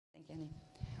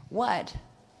What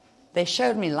they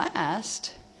showed me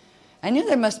last, I knew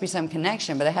there must be some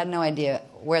connection, but I had no idea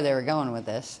where they were going with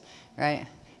this, right?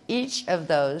 Each of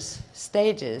those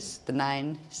stages, the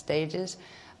 9 stages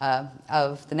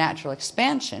of the natural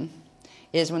expansion,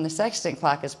 is when the sextant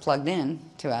clock is plugged in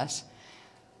to us,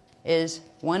 is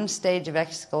one stage of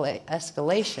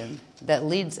escalation that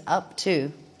leads up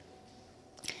to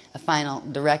a final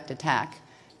direct attack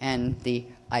and the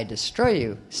I destroy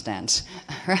you stance,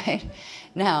 right?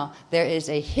 Now, there is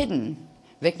a hidden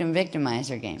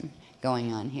victim-victimizer game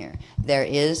going on here. There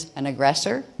is an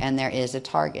aggressor and there is a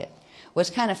target. What's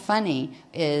kind of funny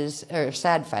is, or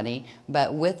sad funny,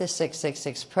 but with the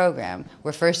 666 program,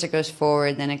 where first it goes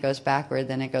forward, then it goes backward,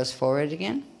 then it goes forward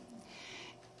again,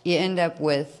 you end up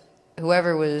with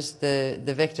whoever was the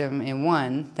victim in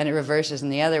one, then it reverses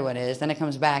and the other one is, then it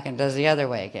comes back and does the other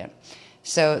way again.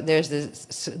 So there's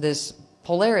this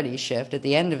polarity shift at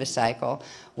the end of a cycle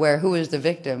where who is the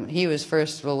victim, he who is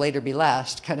first will later be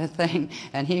last kind of thing,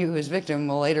 and he who is victim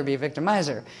will later be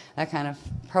victimizer, that kind of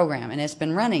program. And it's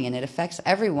been running and it affects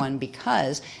everyone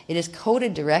because it is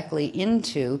coded directly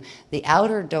into the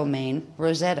outer domain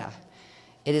Rosetta.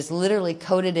 It is literally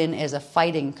coded in as a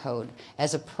fighting code,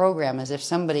 as a program, as if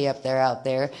somebody out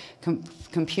there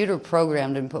computer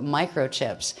programmed and put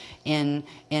microchips in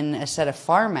a set of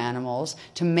farm animals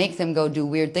to make them go do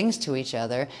weird things to each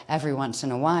other every once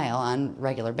in a while on a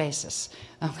regular basis.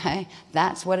 Okay?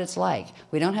 That's what it's like.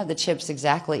 We don't have the chips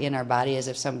exactly in our body as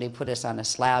if somebody put us on a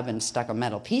slab and stuck a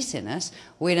metal piece in us.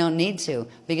 We don't need to,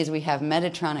 because we have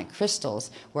Metatronic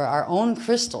crystals where our own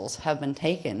crystals have been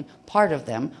taken, part of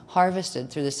them,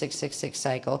 harvested through the 666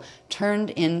 cycle,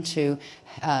 turned into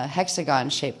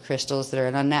hexagon-shaped crystals that are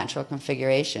an unnatural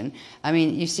configuration. I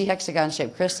mean, you see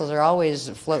hexagon-shaped crystals are always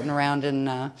floating around in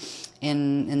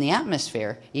the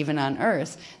atmosphere, even on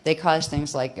Earth. They cause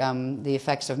things like the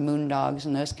effects of moon dogs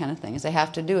and those kind of things. They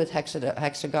have to do with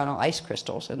hexagonal ice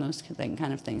crystals and those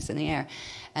kind of things in the air.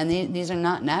 And these are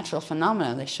not natural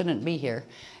phenomena. They shouldn't be here,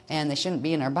 and they shouldn't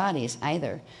be in our bodies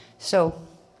either. So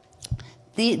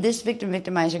this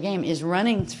victim-victimizer game is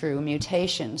running through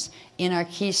mutations in our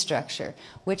key structure,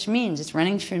 which means it's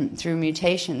running through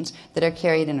mutations that are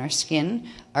carried in our skin,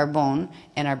 our bone,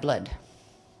 and our blood.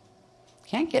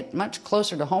 Can't get much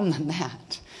closer to home than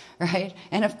that, right?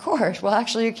 And of course, well,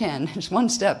 actually you can. Just one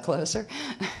step closer.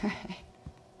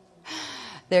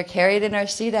 They're carried in our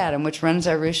seed atom, which runs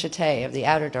our ruchete of the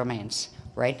outer domains,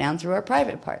 right down through our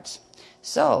private parts.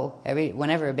 So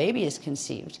whenever a baby is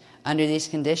conceived under these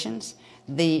conditions,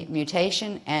 the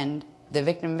mutation and the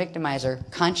victim-victimizer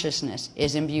consciousness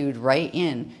is imbued right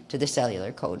into the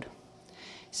cellular code.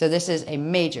 So this is a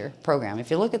major program. If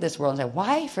you look at this world and say,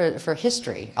 why for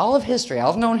history, all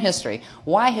of known history,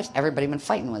 why has everybody been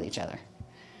fighting with each other?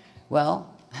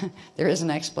 Well, there is an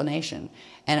explanation.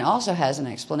 And it also has an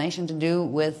explanation to do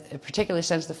with, particularly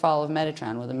since the fall of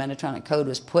Metatron, where the Metatronic code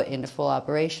was put into full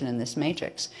operation in this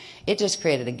matrix. It just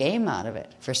created a game out of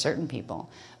it for certain people.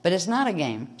 But it's not a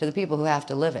game to the people who have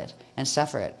to live it and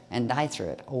suffer it and die through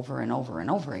it over and over and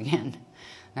over again.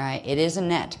 All right, it is a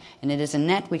net, and it is a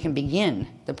net we can begin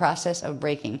the process of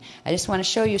breaking. I just want to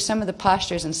show you some of the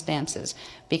postures and stances,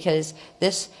 because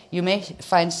this, you may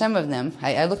find some of them,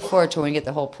 I look forward to when we get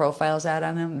the whole profiles out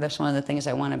on them. That's one of the things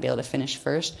I want to be able to finish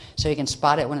first, so you can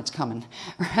spot it when it's coming,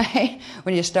 right?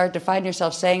 When you start to find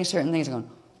yourself saying certain things and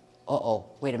going, uh-oh,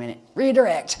 wait a minute,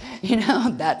 redirect. You know,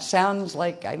 that sounds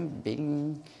like I'm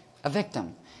being a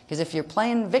victim. Because if you're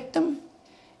playing victim,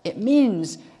 it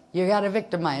means you got a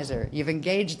victimizer. You've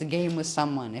engaged the game with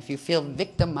someone. If you feel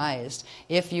victimized,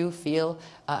 if you feel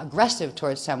aggressive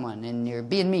towards someone and you're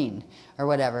being mean or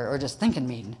whatever, or just thinking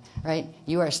mean, right?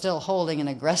 You are still holding an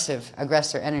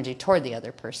aggressor energy toward the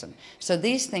other person. So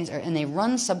these things are, and they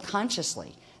run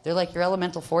subconsciously. They're like your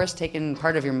elemental force taking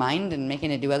part of your mind and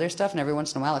making it do other stuff, and every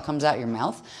once in a while it comes out your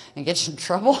mouth and gets you in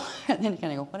trouble. And then you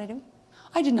kind of go, what did I do?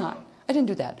 I did not. I didn't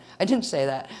do that. I didn't say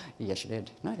that. Yes, you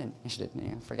did. No, I didn't. Yes, you did.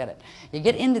 Yeah, forget it. You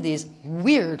get into these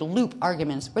weird loop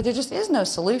arguments where there just is no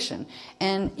solution.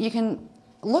 And you can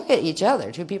look at each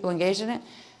other, two people engaged in it,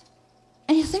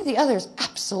 and you think the other is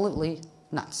absolutely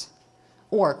nuts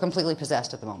or completely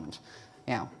possessed at the moment.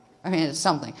 You know, I mean, it's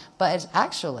something. But it's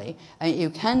actually, I mean, you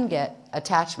can get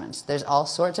attachments. There's all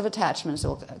sorts of attachments that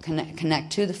will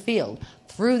connect to the field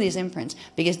through these imprints,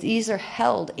 because these are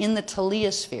held in the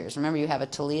teleospheres. Remember, you have a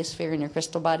teleosphere in your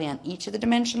crystal body on each of the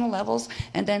dimensional levels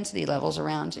and density levels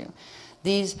around you.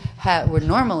 These would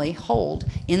normally hold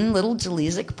in little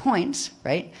gelesic points,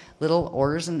 right? Little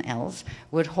Ors and Ls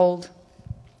would hold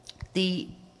the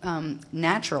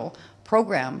natural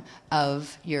program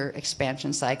of your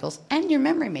expansion cycles and your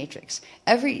memory matrix.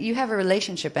 You have a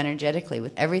relationship energetically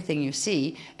with everything you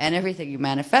see and everything you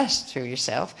manifest through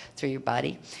yourself, through your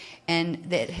body. And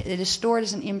that it is stored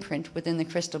as an imprint within the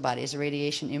crystal body, as a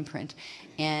radiation imprint.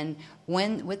 And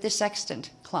with the sextant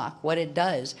clock, what it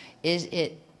does is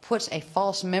it puts a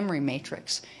false memory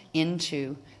matrix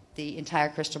into the entire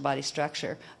crystal body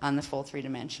structure on the full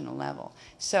three-dimensional level.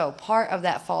 So part of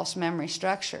that false memory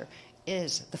structure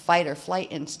is the fight or flight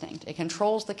instinct. It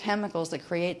controls the chemicals that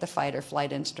create the fight or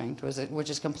flight instinct, which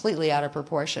is completely out of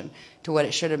proportion to what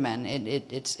it should have been.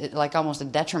 It's like almost a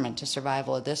detriment to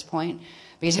survival at this point,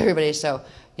 because everybody is so,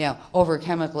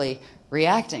 over-chemically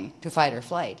reacting to fight or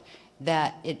flight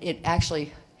that it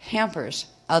actually hampers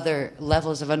other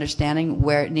levels of understanding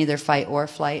where neither fight or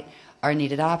flight are a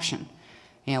needed option.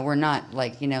 We're not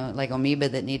like amoeba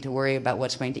that need to worry about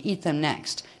what's going to eat them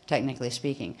next, technically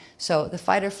speaking. So the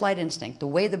fight or flight instinct, the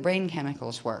way the brain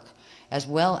chemicals work, as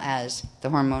well as the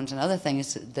hormones and other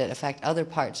things that affect other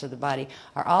parts of the body,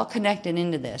 are all connected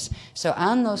into this. So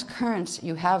on those currents,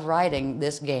 you have riding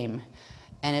this game.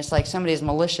 And it's like somebody's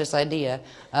malicious idea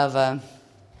of a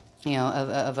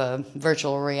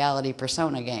virtual reality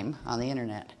persona game on the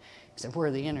internet. Except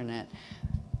we're the internet.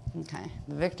 Okay,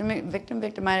 the victimizer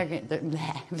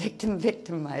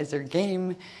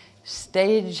game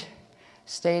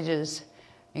stages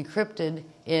encrypted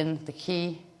in the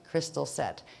key crystal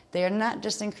set. They are not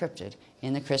just encrypted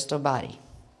in the crystal body.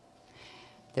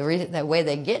 The way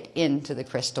they get into the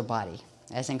crystal body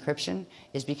as encryption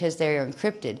is because they are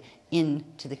encrypted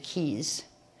into the keys.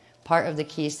 Part of the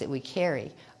keys that we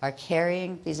carry are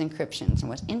carrying these encryptions. And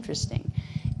what's interesting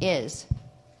is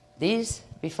these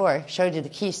before showed you the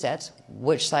key sets,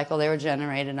 which cycle they were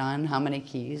generated on, how many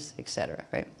keys, etc.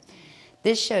 Right?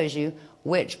 This shows you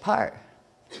which program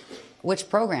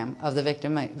of the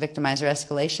victimizer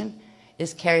escalation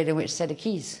is carried in which set of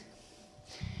keys.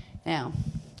 Now,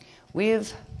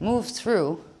 we've moved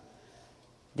through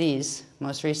these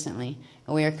most recently,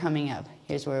 and we are coming up.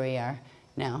 Here's where we are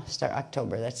now. Start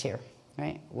October. That's here,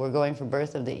 right? We're going for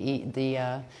birth of the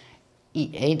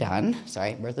Adon.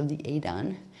 Sorry, birth of the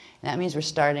Adon. And that means we're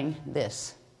starting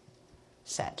this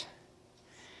set.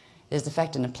 It is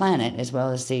affecting the planet as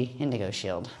well as the indigo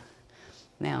shield.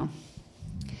 Now,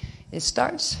 it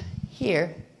starts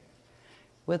here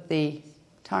with the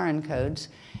Taran codes,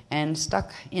 and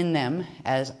stuck in them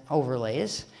as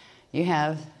overlays, you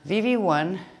have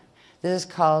VV1. This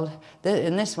is called,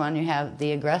 in this one you have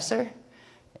the aggressor.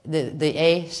 The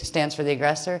A stands for the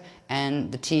aggressor,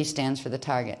 and the T stands for the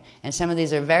target. And some of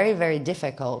these are very, very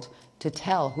difficult to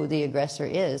tell who the aggressor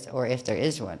is, or if there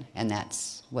is one, and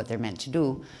that's what they're meant to do.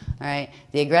 All right,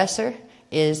 the aggressor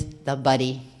is the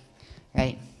buddy,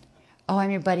 right? Oh, I'm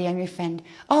your buddy, I'm your friend.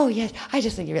 Oh, yes, I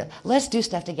just think you're real. Let's do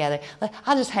stuff together.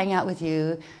 I'll just hang out with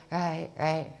you.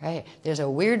 Right. There's a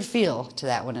weird feel to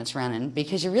that when it's running,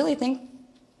 because you really think,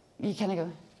 you kind of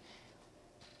go,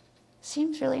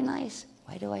 seems really nice.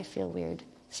 Why do I feel weird?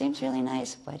 Seems really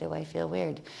nice. Why do I feel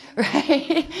weird?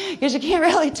 Right? Because you can't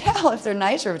really tell if they're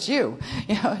nice or if it's you.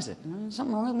 Is it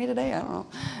something wrong with me today? I don't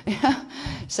know.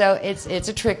 So it's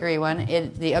a trickery one.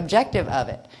 The objective of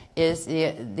it is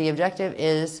the objective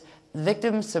is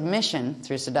victim submission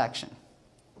through seduction.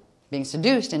 Being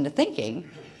seduced into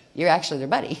thinking you're actually their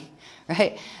buddy,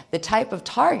 right? The type of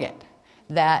target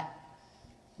that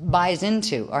buys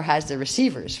into or has the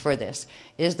receivers for this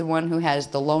is the one who has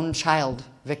the lone child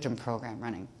victim program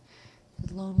running.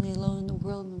 Lonely, alone in the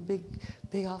world, in a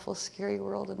big, awful, scary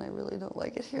world, and I really don't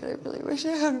like it here. I really wish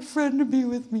I had a friend to be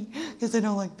with me because I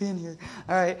don't like being here.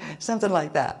 All right, something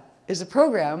like that is a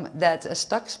program that's a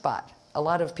stuck spot. A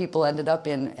lot of people ended up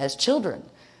in as children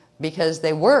because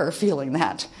they were feeling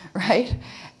that, right?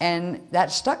 And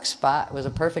that stuck spot was a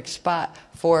perfect spot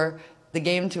for the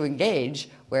game to engage,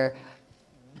 where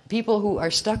people who are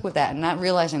stuck with that and not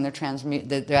realizing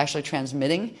that they're actually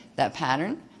transmitting that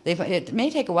pattern, it may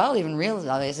take a while to even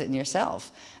realize it in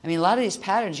yourself. I mean, a lot of these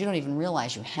patterns, you don't even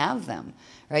realize you have them,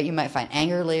 right? You might find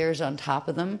anger layers on top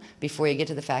of them before you get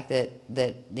to the fact that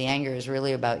the anger is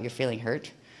really about you're feeling hurt.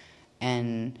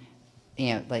 And,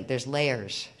 like there's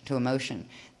layers to emotion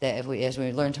that as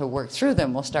we learn to work through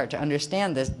them, we'll start to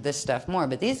understand this stuff more.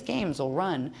 But these games will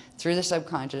run through the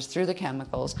subconscious, through the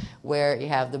chemicals, where you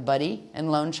have the buddy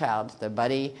and lone child. The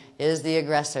buddy is the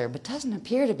aggressor, but doesn't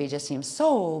appear to be, just seems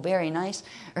so very nice,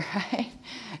 right?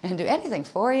 And do anything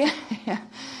for you.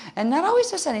 And not always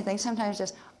just anything, sometimes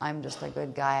just, I'm just a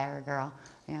good guy or a girl.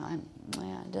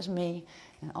 Just me.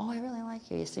 And, oh, I really like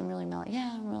you. You seem really mellow.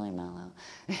 Yeah, I'm really mellow.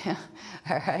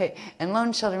 All right. And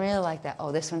lone children really like that.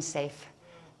 Oh, this one's safe.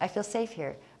 I feel safe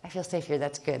here. I feel safe here,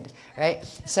 that's good, right?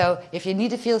 So if you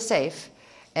need to feel safe,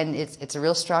 and it's a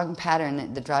real strong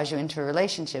pattern that draws you into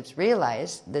relationships,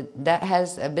 realize that that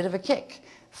has a bit of a kick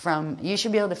from, you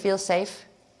should be able to feel safe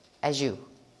as you,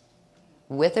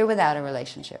 with or without a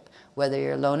relationship, whether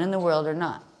you're alone in the world or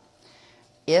not.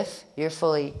 If you're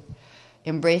fully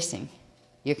embracing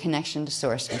your connection to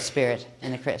Source and Spirit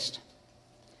and the Christ.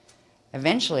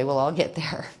 Eventually, we'll all get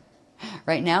there.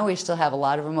 Right now, we still have a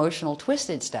lot of emotional,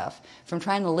 twisted stuff from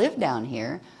trying to live down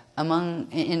here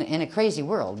in a crazy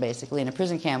world, basically, in a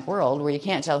prison camp world where you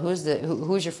can't tell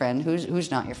who's your friend,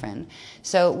 who's not your friend.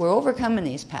 So we're overcoming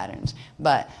these patterns,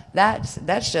 but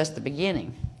that's just the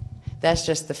beginning. That's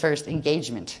just the first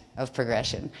engagement of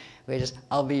progression. We're just,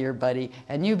 I'll be your buddy,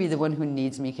 and you be the one who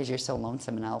needs me because you're so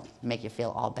lonesome, and I'll make you feel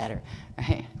all better.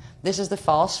 Right? This is the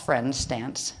false friend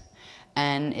stance,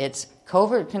 and it's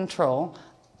covert control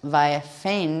via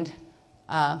feigned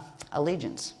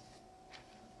allegiance.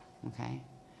 Okay?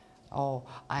 Oh,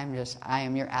 I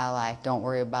am your ally. Don't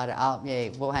worry about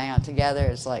it. We'll hang out together.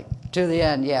 It's like, to the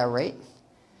end. Yeah, right?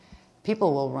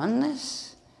 People will run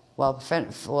this while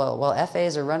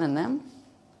FAs are running them.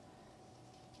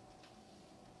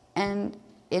 And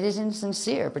it is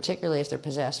insincere, particularly if they're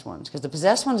possessed ones. Because the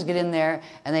possessed ones get in there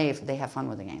and they have fun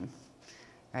with the game.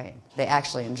 Right? They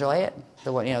actually enjoy it.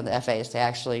 The FAs, they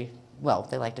actually,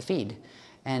 they like to feed.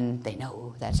 And they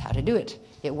know that's how to do it.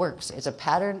 It works. It's a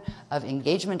pattern of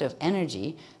engagement of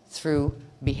energy through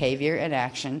behavior and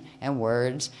action and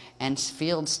words and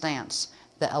field stance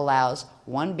that allows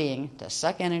one being to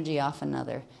suck energy off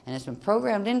another. And it's been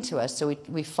programmed into us, so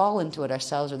we fall into it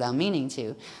ourselves without meaning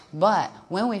to. But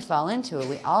when we fall into it,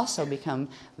 we also become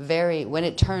when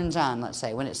it turns on, let's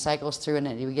say, when it cycles through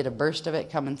and we get a burst of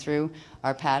it coming through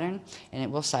our pattern, and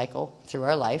it will cycle through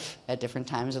our life at different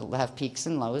times. It'll have peaks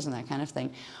and lows and that kind of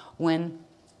thing. When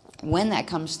that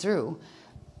comes through,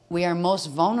 we are most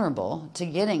vulnerable to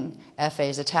getting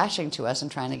FAs attaching to us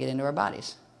and trying to get into our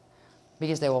bodies.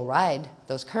 Because they will ride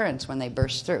those currents when they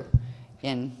burst through.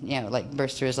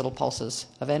 Burst through as little pulses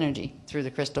of energy through the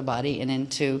crystal body and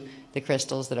into the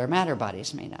crystals that our matter body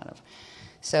is made out of.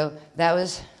 So that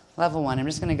was level 1. I'm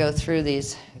just going to go through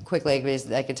these quickly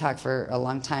because I could talk for a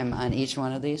long time on each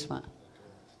one of these. What?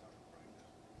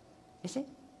 Is it?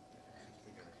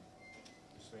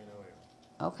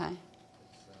 Okay.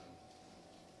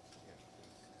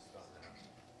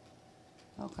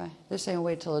 Okay. They're saying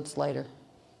wait till it's lighter.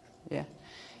 Yeah.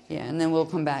 Yeah, and then we'll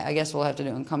come back. I guess we'll have to do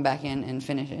and come back in and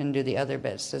finish and do the other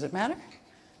bits. Does it matter?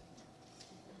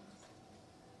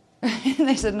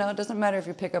 They said, no, it doesn't matter if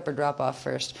you pick up or drop off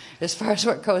first, as far as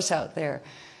what goes out there.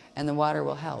 And the water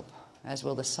will help, as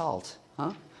will the salt.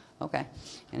 Huh? Okay.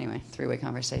 Anyway, 3-way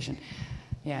conversation.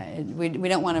 Yeah, we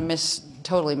don't want to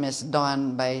totally miss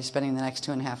dawn by spending the next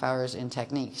 2.5 hours in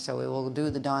technique. So we will do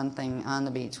the dawn thing on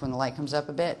the beach when the light comes up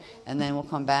a bit, and then we'll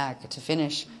come back to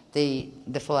finish the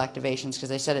full activations, because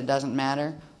they said it doesn't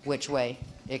matter which way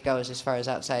it goes as far as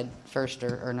outside first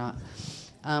or not.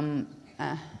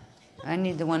 I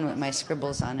need the one with my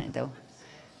scribbles on it, though.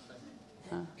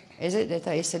 Is it? I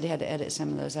thought you said you had to edit some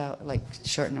of those out, like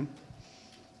shorten them.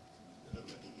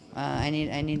 I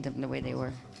need them the way they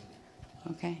were.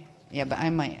 Okay. Yeah, but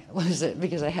I might lose it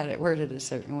because I had it worded a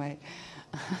certain way.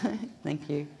 Thank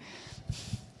you.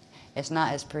 It's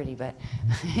not as pretty, but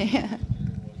yeah.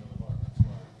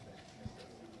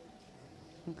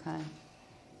 Okay.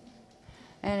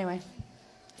 Anyway,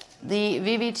 the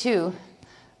VV2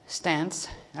 stance,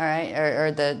 all right,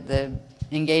 or the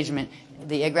engagement.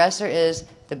 The aggressor is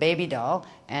the baby doll,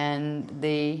 and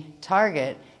the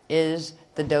target is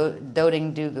the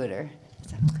doting do-gooder.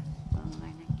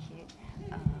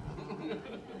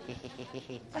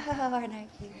 Oh, aren't I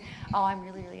cute? Oh, I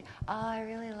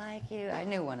really like you. I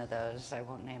knew one of those. I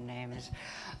won't name names.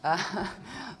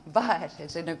 But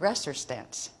it's an aggressor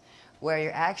stance, where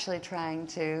you're actually trying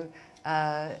to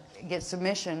get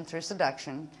submission through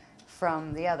seduction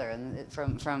from the other, and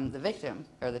from the victim,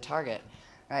 or the target,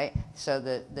 right? So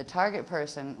the target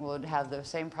person would have the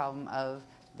same problem of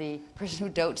the person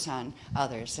who dotes on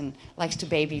others and likes to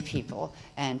baby people,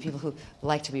 and people who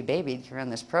like to be babied can run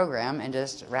this program and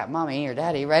just wrap mommy or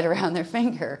daddy right around their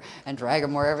finger and drag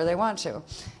them wherever they want to.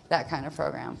 That kind of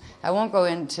program. I won't go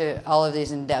into all of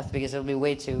these in depth because it'll be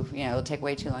it'll take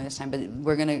way too long this time, but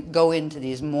we're going to go into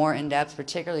these more in depth.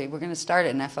 Particularly, we're going to start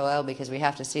it in FOL because we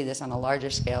have to see this on a larger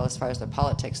scale as far as the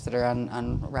politics that are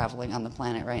unraveling on the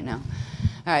planet right now.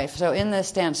 All right, so in this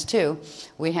stance 2,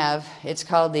 we have, it's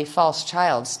called the false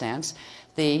child stance.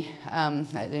 I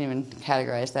didn't even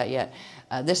categorize that yet.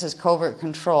 This is covert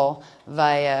control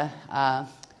via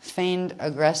feigned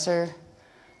aggressor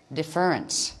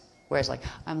deference, where it's like,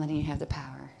 I'm letting you have the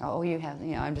power. oh, you have,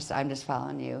 you know, I'm just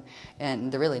following you,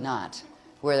 and they're really not.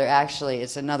 Where they're actually,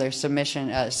 it's another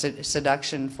submission,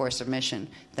 seduction for submission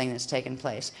thing that's taken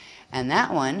place. And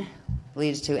that one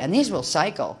leads to, and these will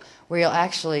cycle, where you'll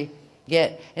actually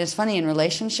get, and it's funny in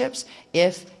relationships,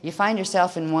 if you find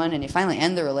yourself in one and you finally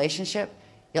end the relationship,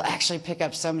 you'll actually pick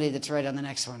up somebody that's right on the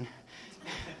next one.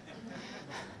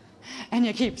 And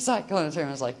you keep cycling through,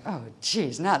 and it's like, oh,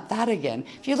 geez, not that again.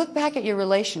 If you look back at your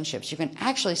relationships, you can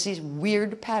actually see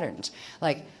weird patterns.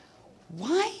 Like,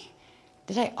 why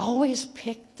did I always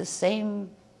pick the same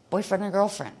boyfriend or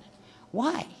girlfriend?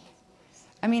 Why?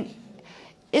 I mean,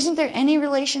 isn't there any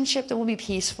relationship that will be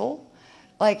peaceful?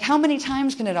 Like, how many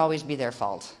times can it always be their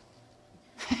fault?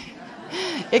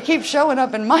 It keeps showing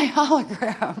up in my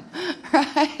hologram,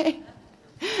 right?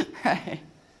 Right.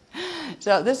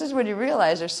 So this is when you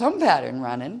realize there's some pattern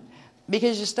running,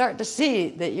 because you start to see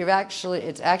that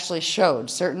it's actually showed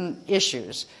certain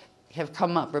issues have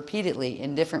come up repeatedly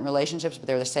in different relationships, but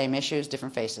they're the same issues,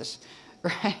 different faces,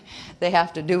 right? They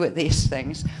have to do with these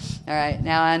things. All right,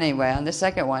 now anyway, on the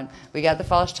second one, we got the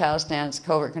false child stance,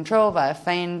 covert control by a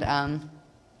feigned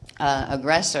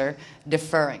aggressor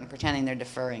deferring, pretending they're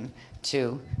deferring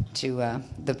to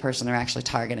the person they're actually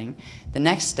targeting. The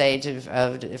next stage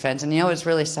of defense, and you know what's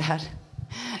really sad,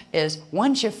 is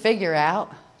once you figure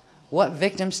out what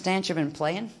victim stance you've been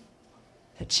playing,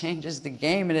 it changes the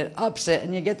game and it ups it,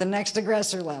 and you get the next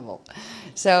aggressor level.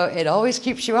 So it always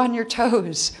keeps you on your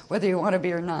toes, whether you want to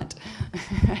be or not.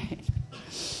 Right?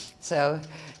 So,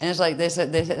 and it's like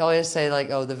they always say, like,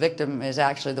 oh, the victim is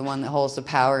actually the one that holds the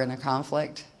power in a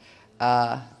conflict.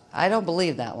 I don't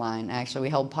believe that line. Actually, we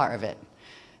hold part of it.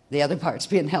 The other part's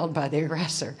being held by the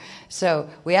aggressor. So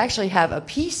we actually have a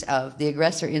piece of the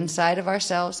aggressor inside of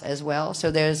ourselves as well.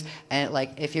 So there's,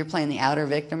 like, if you're playing the outer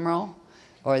victim role,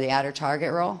 or the outer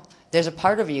target role, there's a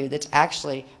part of you that's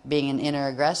actually being an inner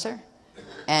aggressor,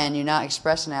 and you're not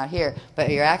expressing out here, but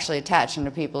you're actually attached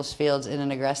into people's fields in an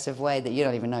aggressive way that you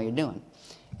don't even know you're doing.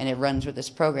 And it runs with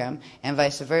this program, and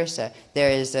vice versa.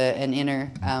 There is an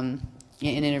inner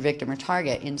victim or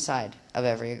target inside of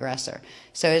every aggressor.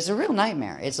 So it's a real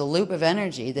nightmare. It's a loop of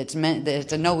energy that's meant,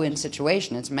 it's a no-win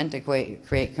situation. It's meant to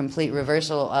create complete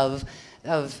reversal of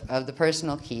the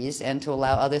personal keys, and to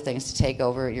allow other things to take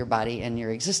over your body and your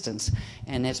existence.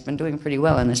 And it's been doing pretty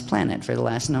well on this planet for the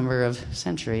last number of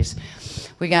centuries.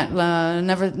 We got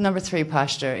number 3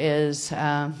 posture is,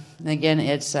 again,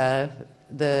 it's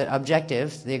the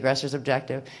objective, the aggressor's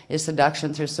objective, is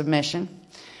seduction through submission.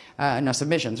 No,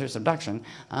 submission through seduction.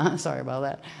 Sorry about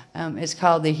that. It's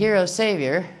called the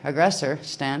hero-savior, aggressor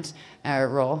stance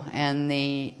role, and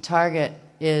the target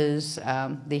is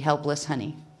the helpless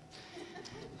honey.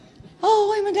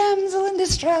 Oh, I'm a damsel in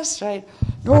distress, right?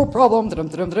 No problem.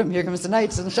 Here comes the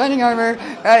knights in shining armor,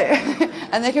 right?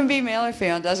 And they can be male or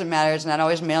female. It doesn't matter. It's not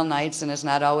always male knights, and it's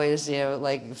not always, you know,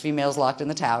 like females locked in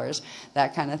the towers,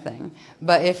 that kind of thing.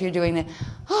 But if you're doing the,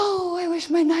 oh, I wish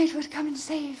my knight would come and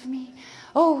save me.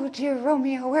 Oh, dear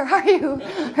Romeo, where are you?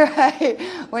 Right?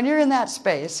 When you're in that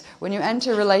space, when you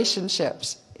enter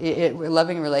relationships,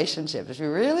 loving relationships, if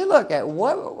you really look at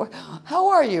how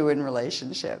are you in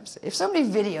relationships? If somebody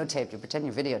videotaped you, pretend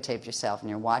you videotaped yourself and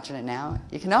you're watching it now,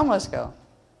 you can almost go,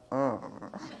 oh.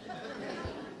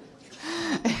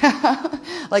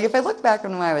 Like if I look back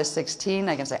when I was 16,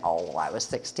 I can say, oh, I was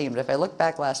 16. But if I look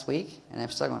back last week and I'm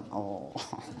still going, oh.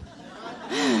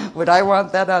 Would I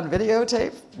want that on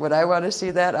videotape? Would I want to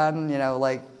see that on, you know,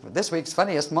 like this week's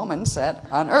funniest moments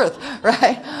on Earth,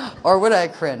 right? Or would I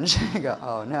cringe and go,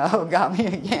 oh no, got me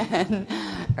again,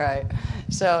 right?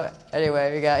 So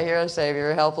anyway, we got hero,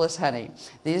 savior, helpless honey.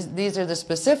 These are the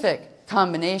specific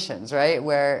combinations, right?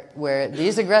 Where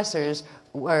these aggressors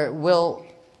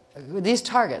these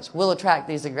targets will attract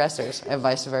these aggressors and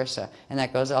vice versa, and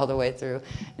that goes all the way through.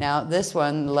 Now this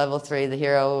one, level 3, the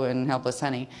hero and helpless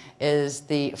honey, is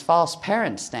the false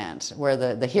parent stance, where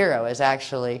the hero is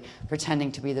actually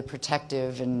pretending to be the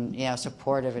protective and, you know,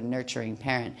 supportive and nurturing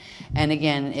parent. And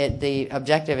again, the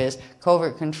objective is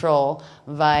covert control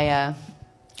via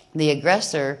the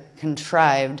aggressor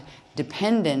contrived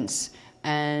dependence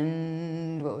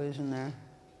and, what was in there?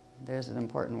 There's an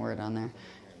important word on there.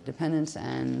 Dependence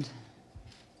and...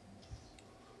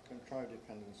 Contrived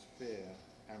dependence, fear,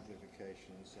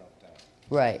 amplification, and self-doubt.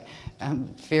 Right.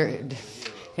 Fear,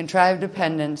 contrived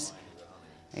dependence,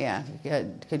 yeah.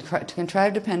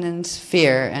 Contrived dependence,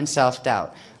 fear, and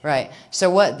self-doubt. Right. So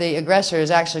what the aggressor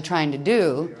is actually trying to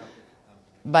do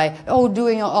by, oh,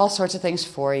 doing all sorts of things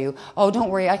for you. Oh, don't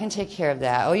worry, I can take care of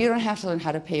that. Oh, you don't have to learn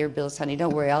how to pay your bills, honey.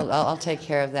 Don't worry, I'll take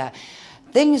care of that.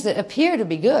 Things that appear to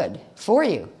be good for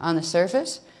you on the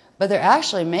surface, but they're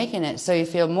actually making it so you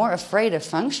feel more afraid of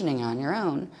functioning on your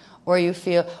own, or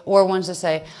ones that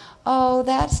say, oh,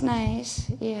 that's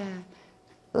nice, yeah,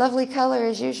 lovely color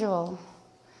as usual.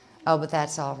 Oh, but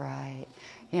that's all right.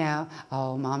 You know,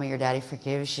 oh, mommy or daddy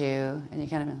forgives you, and you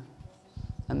kind of,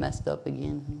 I messed up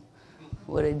again.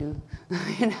 What'd I do?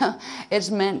 You know, it's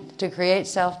meant to create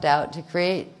self-doubt, to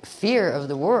create fear of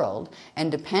the world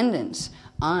and dependence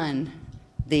on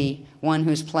the one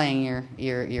who's playing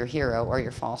your hero or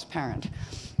your false parent.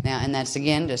 Now, and that's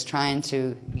again just trying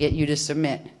to get you to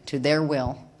submit to their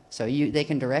will, so they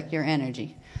can direct your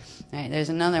energy. All right, there's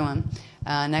another one.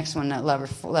 Next one at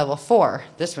level 4.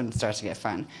 This one starts to get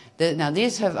fun. Now,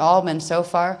 these have all been so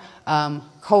far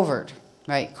covert,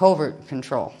 right? Covert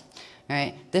control.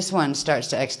 Right? This one starts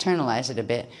to externalize it a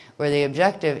bit, where the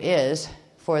objective is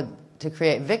to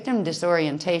create victim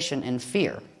disorientation and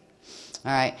fear.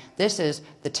 All right? This is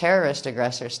the terrorist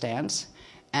aggressor stance,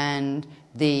 and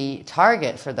the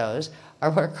target for those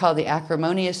are what are called the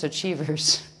acrimonious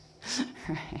achievers.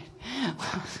 Right?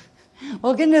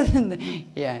 We'll get into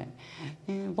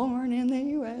born in the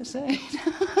USA.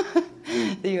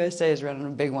 The USA is running a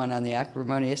big one on the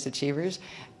acrimonious achievers,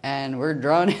 and we're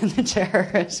drawn in the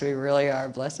terrorists. We really are.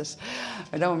 Bless us.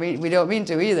 We don't mean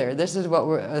to either. This is what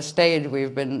a stage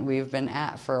we've been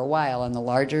at for a while on the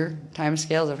larger time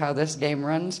scales of how this game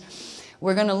runs.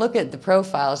 We're going to look at the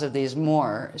profiles of these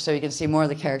more, so you can see more of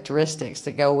the characteristics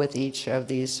that go with each of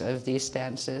these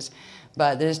stances.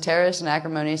 But there's terrorist and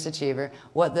acrimonious achiever.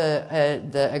 What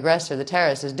the aggressor, the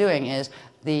terrorist, is doing is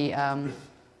the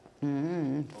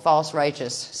false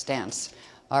righteous stance.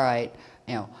 All right,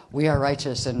 you know, we are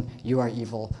righteous and you are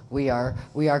evil. We are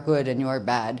good and you are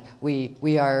bad.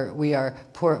 We are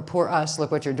poor us. Look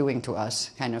what you're doing to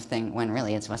us, kind of thing. When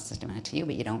really it's what's doing it to you,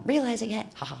 but you don't realize it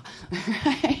yet. Ha ha.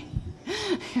 Right?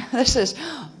 This is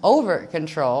overt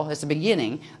control. It's the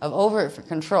beginning of overt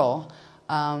control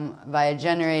by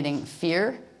generating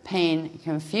fear, pain,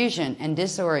 confusion, and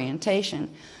disorientation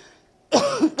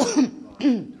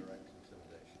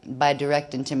by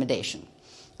direct intimidation.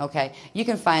 Okay, you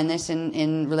can find this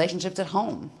in relationships at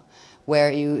home,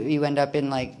 where you end up in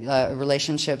like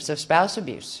relationships of spouse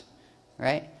abuse,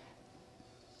 right?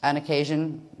 On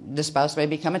occasion, the spouse may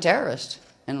become a terrorist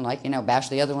and bash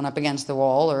the other one up against the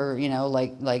wall, or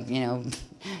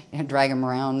drag him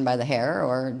around by the hair,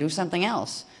 or do something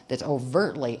else that's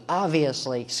overtly,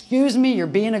 obviously, excuse me, you're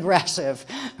being aggressive,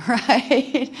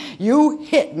 right? You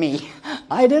hit me.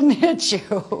 I didn't hit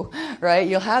you, right?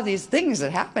 You'll have these things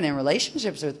that happen in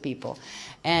relationships with people.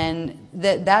 And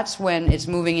that's when it's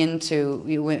moving into,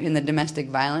 in the domestic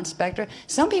violence spectrum.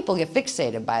 Some people get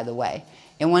fixated, by the way,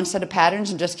 in one set of patterns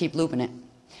and just keep looping it.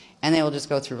 And they will just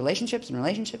go through relationships and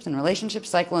relationships and relationships,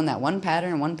 cycling that one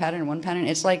pattern and one pattern and one pattern.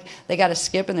 It's like they got a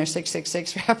skip in their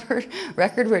 666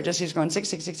 record where it just keeps going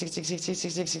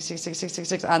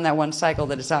 6666666666666 on that one cycle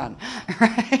that it's on,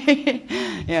 right?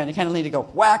 Yeah, and you kind of need to go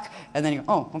whack, and then you go,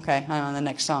 oh, okay, I'm on the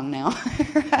next song now,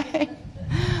 right?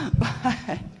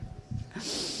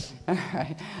 All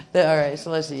right. So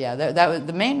let's see. Yeah, that was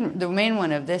the main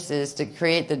one of this is to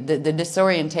create the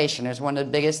disorientation. Is one of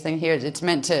the biggest things here. It's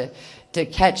meant to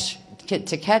catch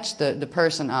the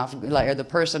person off, or the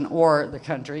person or the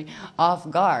country off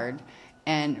guard,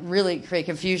 and really create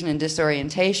confusion and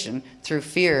disorientation through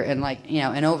fear and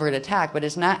an overt attack. But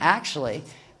it's not actually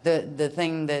the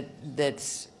thing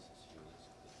that's.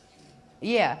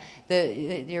 Yeah,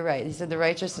 you're right. He said the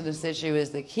righteousness issue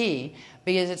is the key,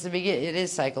 because it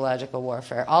is psychological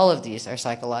warfare. All of these are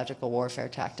psychological warfare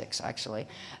tactics, actually.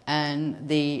 And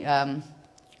the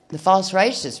false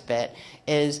righteous bit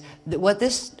is what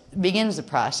this begins the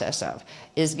process of,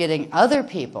 is getting other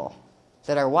people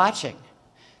that are watching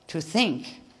to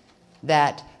think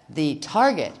that the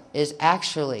target is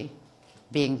actually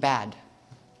being bad,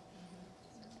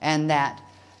 and that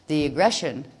the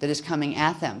aggression that is coming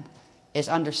at them is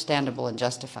understandable and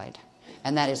justified.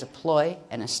 And that is a ploy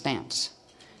and a stance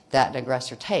that the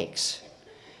aggressor takes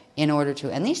in order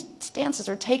to, and these stances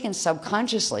are taken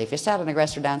subconsciously. If you sat an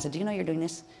aggressor down and said, do you know you're doing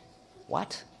this?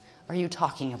 What are you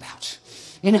talking about?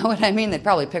 You know what I mean? They'd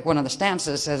probably pick one of the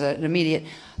stances as an immediate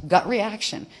gut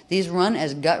reaction. These run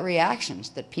as gut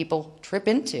reactions that people trip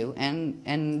into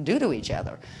and do to each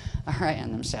other, all right,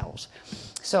 and themselves.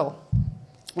 So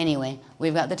anyway,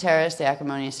 we've got the terrorist, the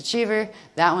acrimonious achiever.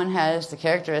 That one has the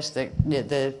characteristic,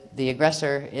 the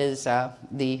aggressor is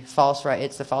the false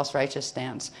righteous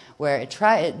stance, where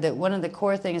one of the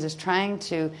core things is trying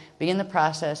to begin the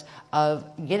process of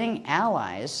getting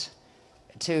allies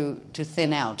to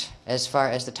thin out as far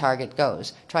as the target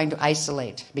goes, trying to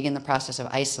begin the process of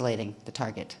isolating the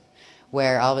target,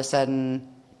 where all of a sudden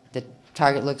the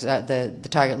target looks the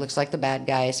target looks like the bad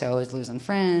guy, so always losing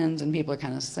friends, and people are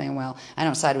kind of saying, well, I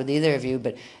don't side with either of you,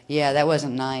 but yeah, that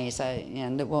wasn't nice,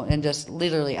 and just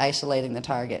literally isolating the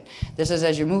target. This is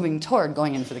as you're moving toward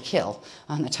going in for the kill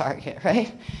on the target,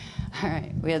 right? All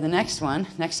right, we have the next one.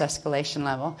 Next escalation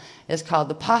level is called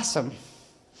the possum,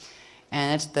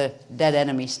 and it's the dead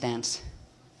enemy stance.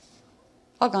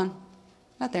 All gone,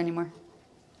 not there anymore,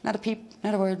 not a peep,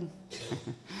 not a word.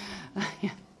 Yeah.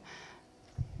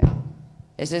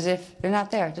 It's as if they're not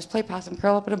there. Just play possum,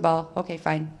 curl up in a ball. Okay,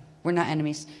 fine. We're not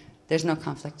enemies. There's no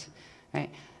conflict.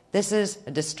 Right? This is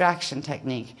a distraction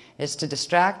technique. It's to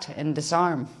distract and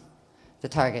disarm the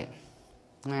target.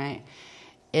 All right?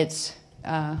 It's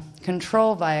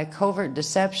control via covert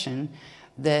deception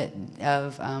that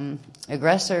of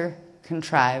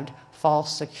aggressor-contrived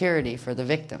false security for the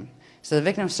victim. So the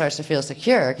victim starts to feel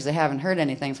secure because they haven't heard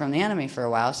anything from the enemy for a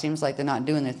while. Seems like they're not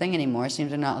doing their thing anymore. Seems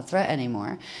they're not a threat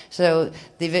anymore. So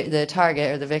the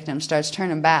target or the victim starts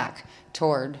turning back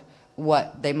toward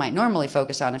what they might normally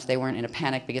focus on if they weren't in a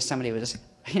panic because somebody was,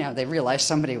 they realized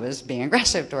somebody was being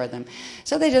aggressive toward them.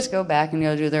 So they just go back and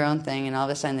go do their own thing, and all of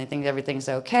a sudden they think everything's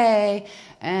okay.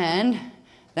 And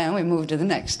then we move to the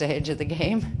next stage of the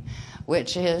game,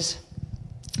 which is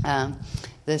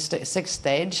the sixth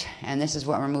stage, and this is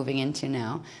what we're moving into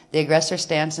now. The aggressor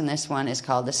stance in this one is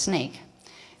called the snake,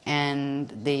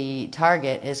 and the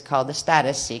target is called the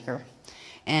status seeker.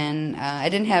 And I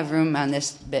didn't have room on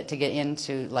this bit to get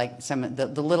into like some of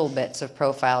the little bits of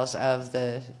profiles of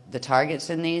the targets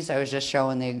in these. I was just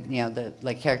showing the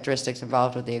like characteristics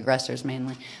involved with the aggressors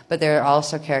mainly, but there are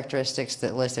also characteristics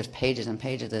that list. There's pages and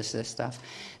pages of this stuff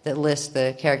that list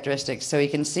the characteristics, so you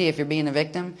can see if you're being a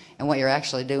victim and what you're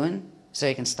actually doing, so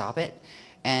you can stop it,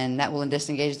 and that will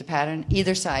disengage the pattern.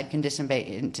 Either side can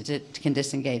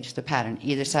disengage the pattern.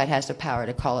 Either side has the power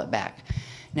to call it back.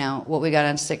 Now, what we got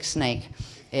on Sixth Snake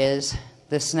is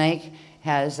the snake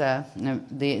has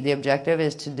the objective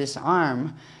is to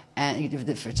disarm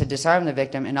the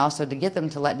victim, and also to get them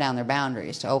to let down their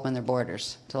boundaries, to open their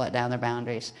borders, to let down their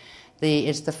boundaries.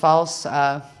 It's the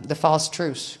false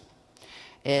truce.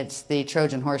 It's the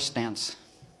Trojan horse stance.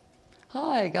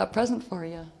 Hi, got a present for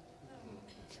you.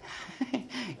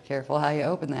 Careful how you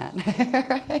open that.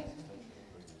 Right?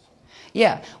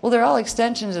 Yeah, well, they're all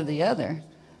extensions of the other.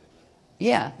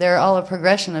 Yeah, they're all a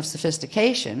progression of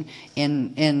sophistication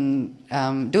in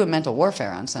doing mental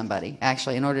warfare on somebody,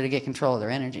 actually, in order to get control of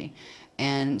their energy.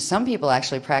 And some people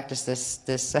actually practice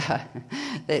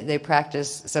they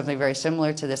practice something very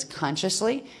similar to this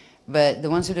consciously, but the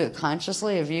ones who do it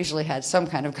consciously have usually had some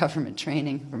kind of government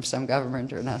training from some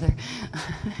government or another.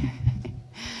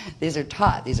 These are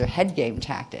taught. These are head game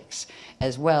tactics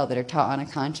as well that are taught on a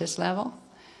conscious level.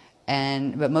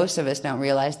 But most of us don't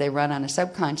realize they run on a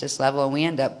subconscious level, and we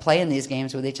end up playing these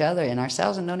games with each other and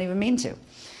ourselves and don't even mean to.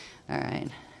 All right,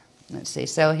 let's see.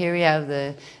 So here we have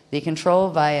the control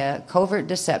via covert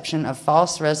deception of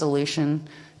false resolution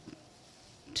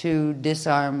to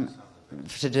disarm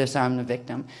the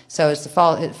victim. So it's the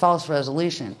false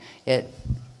resolution.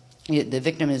 The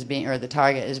victim is being, or the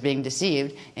target is being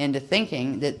deceived into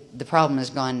thinking that the problem is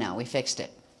gone now. We fixed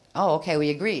it. Oh, okay,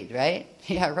 we agreed, right?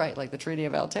 Yeah, right, like the Treaty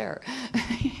of Altair.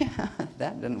 Yeah,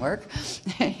 that didn't work.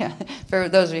 Yeah. For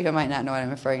those of you who might not know what I'm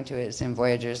referring to, it's in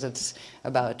Voyagers. It's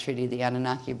about a treaty the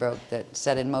Anunnaki broke that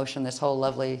set in motion this whole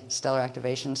lovely stellar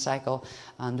activation cycle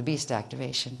on the beast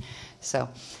activation. So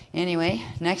anyway,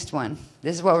 next one.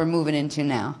 This is what we're moving into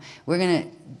now.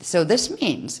 So this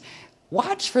means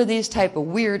watch for these type of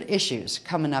weird issues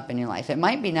coming up in your life. It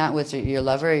might be not with your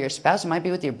lover or your spouse. It might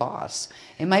be with your boss.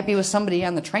 It might be with somebody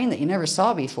on the train that you never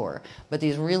saw before. But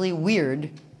these really weird,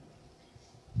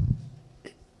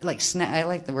 I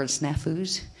like the word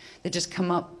snafus, that just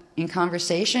come up in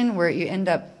conversation where you end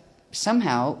up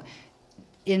somehow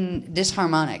in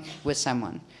disharmonic with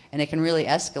someone. And it can really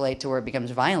escalate to where it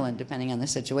becomes violent depending on the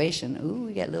situation. Ooh,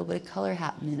 we got a little bit of color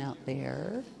happening out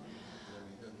there.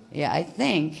 Yeah, I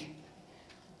think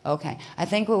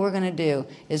what we're going to do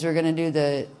is we're going to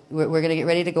get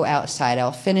ready to go outside.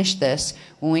 I'll finish this.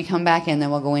 When we come back in,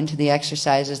 then we'll go into the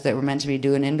exercises that we're meant to be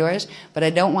doing indoors. But I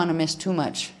don't want to miss too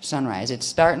much sunrise. It's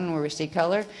starting where we see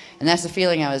color, and that's the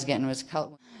feeling I was getting was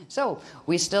color. So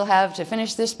we still have to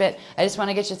finish this bit. I just want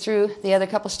to get you through the other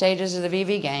couple stages of the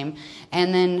VV game,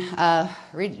 and then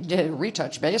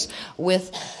retouch base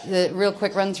with the real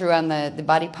quick run through on the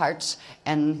body parts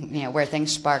and where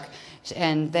things spark.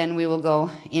 And then we will go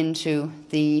into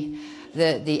the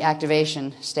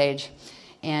activation stage.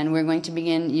 And we're going to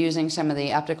begin using some of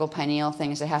the optical pineal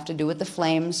things that have to do with the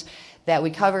flames that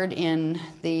we covered in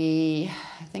the,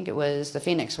 I think it was the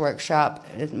Phoenix workshop.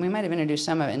 We might have introduced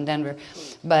some of it in Denver,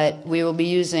 but we will be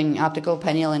using optical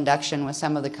pineal induction with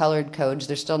some of the colored codes.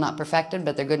 They're still not perfected,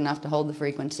 but they're good enough to hold the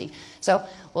frequency. So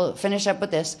we'll finish up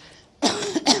with this.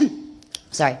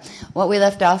 Sorry. What we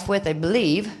left off with, I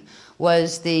believe,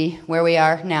 was where we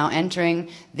are now entering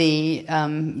the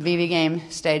VV game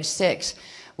stage 6,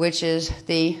 which is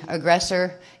the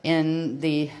aggressor in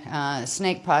the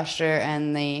snake posture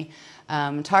and the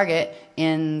target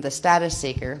in the status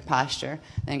seeker posture.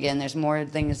 And again, there's more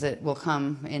things that will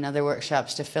come in other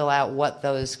workshops to fill out what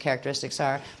those characteristics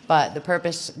are. But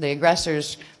the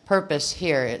aggressor's purpose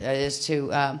here is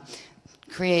to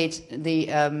create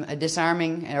a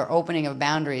disarming or opening of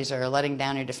boundaries or letting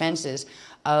down your defenses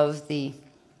of the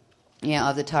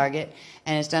target,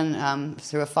 and it's done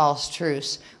through a false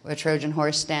truce, a Trojan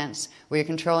horse stance, where you're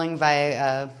controlling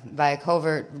by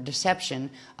covert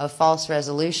deception of false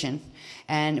resolution.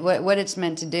 And what it's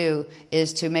meant to do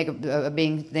is to make a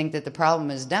being think that the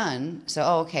problem is done. So,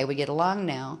 okay, we get along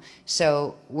now.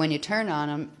 So when you turn on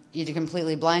them, you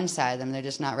completely blindside them. They're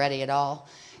just not ready at all.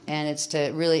 And it's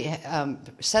to really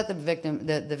set the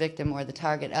victim or the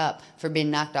target up for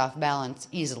being knocked off balance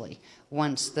easily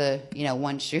once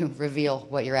you reveal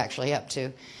what you're actually up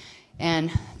to.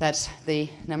 And that's the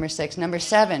number 6. Number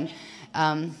 7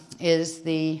 is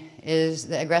the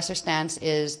aggressor stance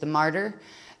is the martyr,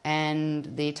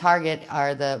 and the target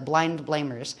are the blind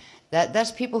blamers.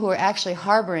 That's people who are actually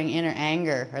harboring inner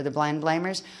anger, or the blind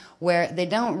blamers, where they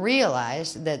don't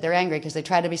realize that they're angry because they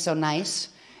try to be so nice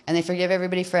and they forgive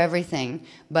everybody for everything,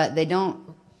 but they don't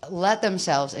let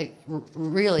themselves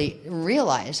really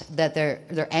realize that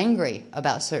they're angry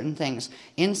about certain things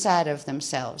inside of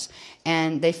themselves,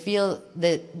 and they feel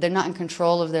that they're not in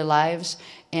control of their lives,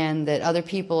 and that other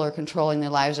people are controlling their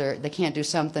lives, or they can't do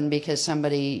something because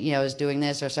somebody is doing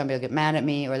this, or somebody will get mad at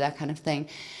me, or that kind of thing.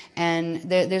 And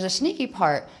there's a sneaky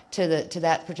part to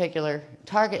that particular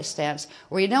target stance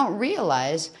where you don't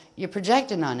realize you're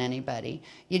projecting on anybody.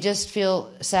 You just feel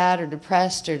sad or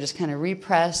depressed or just kind of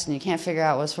repressed, and you can't figure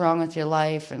out what's wrong with your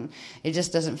life, and it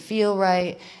just doesn't feel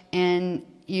right, and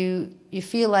you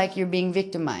feel like you're being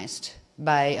victimized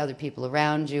by other people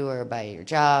around you, or by your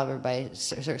job, or by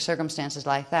circumstances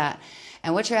like that.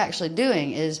 And what you're actually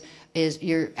doing is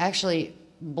you're actually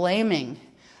blaming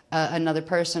another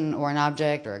person or an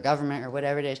object or a government or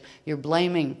whatever it is. You're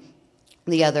blaming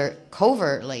the other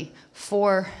covertly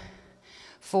for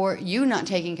you not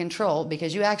taking control,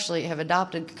 because you actually have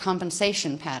adopted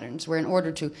compensation patterns where, in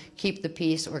order to keep the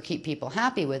peace or keep people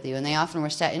happy with you, and they often were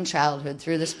set in childhood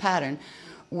through this pattern,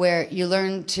 where you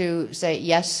learn to say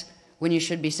yes when you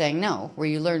should be saying no, where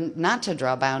you learn not to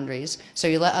draw boundaries, so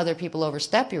you let other people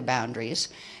overstep your boundaries.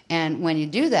 And when you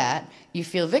do that, you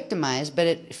feel victimized, but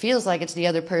it feels like it's the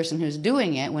other person who's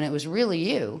doing it, when it was really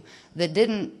you that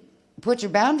didn't put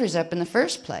your boundaries up in the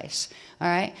first place. All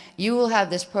right? You will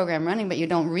have this program running, but you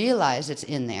don't realize it's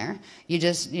in there. You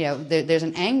just, there's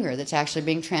an anger that's actually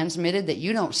being transmitted that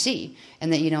you don't see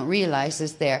and that you don't realize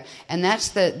is there. And that's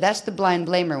the blind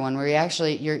blamer one, where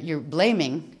you're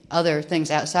blaming other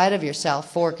things outside of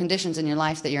yourself for conditions in your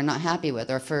life that you're not happy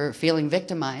with, or for feeling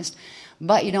victimized,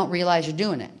 but you don't realize you're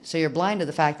doing it. So you're blind to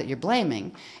the fact that you're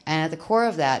blaming, and at the core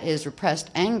of that is repressed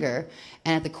anger,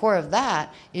 and at the core of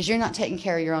that is you're not taking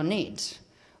care of your own needs,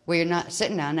 where you're not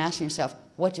sitting down and asking yourself,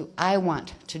 what do I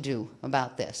want to do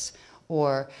about this?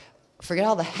 Or forget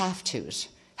all the have-tos.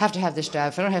 Have to have this job.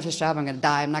 If I don't have this job, I'm going to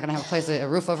die. I'm not going to have a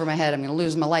roof over my head. I'm going to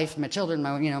lose my life, my children,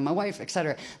 my wife,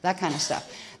 etc. That kind of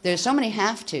stuff. There's so many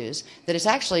have-tos that it's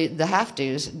actually the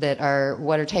have-tos that are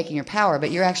what are taking your power, but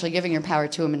you're actually giving your power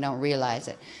to them and don't realize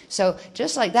it. So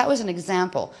just like that was an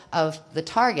example of the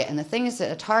target and the things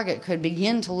that a target could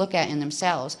begin to look at in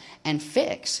themselves and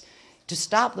fix to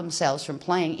stop themselves from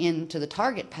playing into the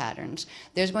target patterns,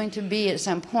 there's going to be at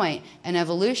some point an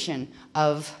evolution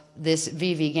of this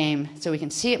VV game, so we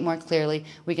can see it more clearly.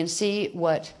 We can see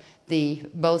what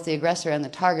both the aggressor and the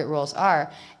target roles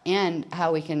are, and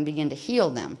how we can begin to heal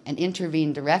them and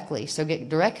intervene directly, so get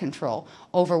direct control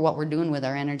over what we're doing with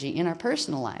our energy in our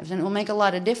personal lives. And it will make a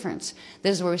lot of difference.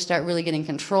 This is where we start really getting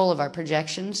control of our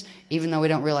projections, even though we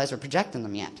don't realize we're projecting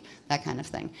them yet, that kind of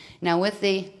thing. Now with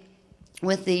the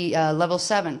level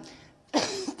 7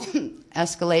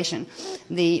 escalation,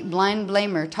 the blind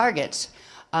blamer targets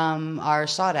are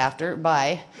sought after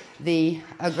by the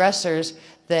aggressors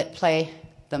that play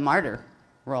the martyr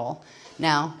role.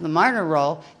 Now, the martyr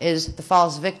role is the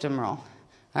false victim role, all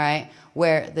right,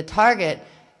 where the target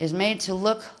is made to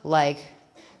look like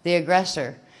the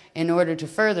aggressor in order to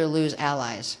further lose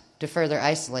allies, to further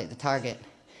isolate the target.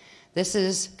 This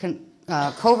is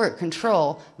covert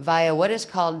control via what is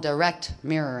called direct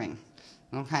mirroring,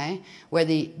 okay? Where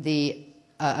the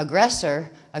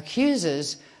aggressor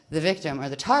accuses the victim or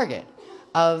the target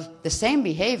of the same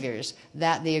behaviors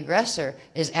that the aggressor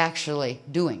is actually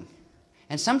doing.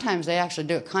 And sometimes they actually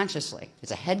do it consciously.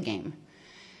 It's a head game,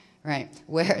 right?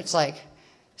 Where it's like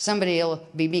somebody will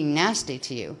be being nasty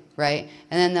to you, right?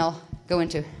 And then they'll go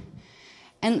into,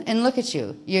 and look at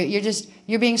you.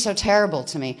 You're being so terrible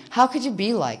to me. How could you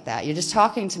be like that? You're just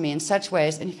talking to me in such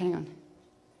ways. And you're kind of going,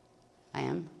 I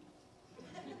am.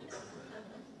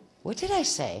 What did I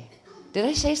say? Did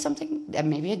I say something?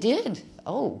 Maybe I did.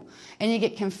 Oh. And you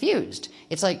get confused.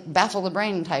 It's like baffle the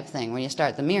brain type thing when you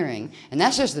start the mirroring. And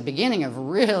that's just the beginning of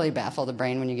really baffle the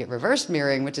brain when you get reverse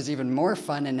mirroring, which is even more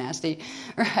fun and nasty,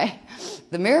 right?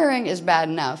 The mirroring is bad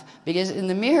enough because in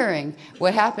the mirroring,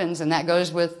 what happens, and that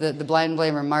goes with the blind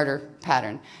blamer martyr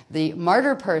pattern. The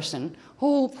martyr person,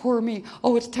 oh, poor me.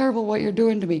 Oh, it's terrible what you're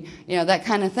doing to me. You know, that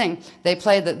kind of thing. They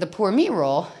play the poor me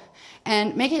role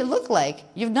and make it look like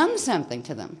you've done something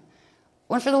to them.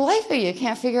 When for the life of you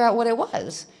can't figure out what it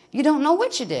was. You don't know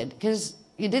what you did because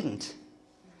you didn't.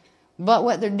 But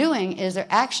what they're doing is they're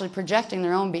actually projecting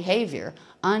their own behavior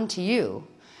onto you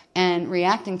and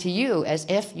reacting to you as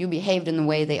if you behaved in the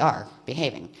way they are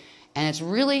behaving. And it's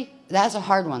really, that's a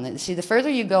hard one. See, the further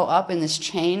you go up in this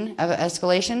chain of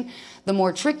escalation, the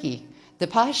more tricky the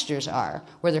postures are,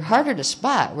 where they're harder to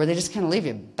spot, where they just kind of leave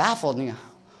you baffled and you go,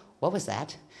 what was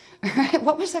that? Right?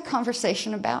 What was that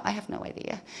conversation about? I have no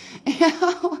idea. You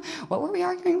know, what were we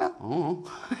arguing about? Oh,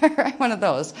 right, one of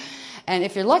those. And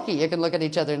if you're lucky, you can look at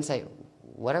each other and say,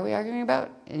 what are we arguing about?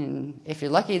 And if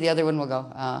you're lucky, the other one will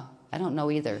go, I don't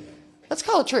know either. Let's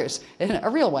call a truce, a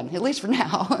real one, at least for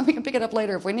now. We can pick it up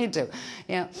later if we need to.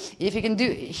 You know, if you can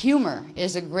do, humor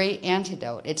is a great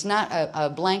antidote. It's not a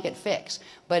blanket fix,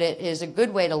 but it is a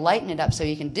good way to lighten it up so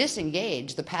you can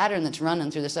disengage the pattern that's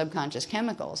running through the subconscious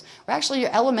chemicals. Where actually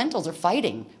your elementals are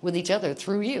fighting with each other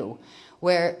through you.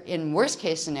 Where in worst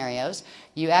case scenarios,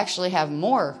 you actually have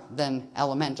more than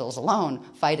elementals alone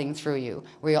fighting through you,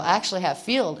 where you'll actually have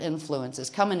field influences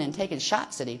coming and taking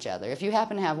shots at each other. If you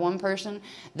happen to have one person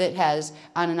that has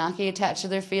Anunnaki attached to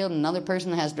their field and another person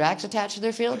that has Drax attached to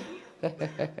their field,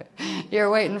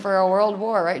 you're waiting for a world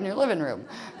war right in your living room,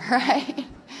 right?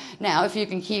 Now, if you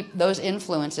can keep those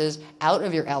influences out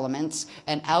of your elements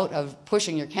and out of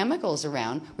pushing your chemicals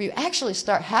around, where you actually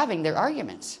start having their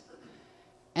arguments.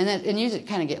 And you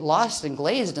kind of get lost and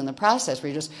glazed in the process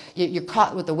where you're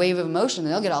caught with the wave of emotion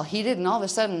and they'll get all heated and all of a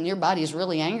sudden your body's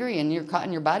really angry and you're caught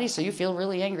in your body so you feel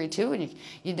really angry too and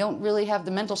you don't really have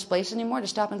the mental space anymore to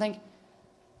stop and think,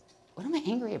 what am I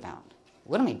angry about?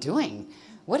 What am I doing?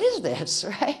 What is this,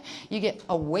 right? You get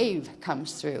a wave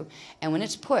comes through and when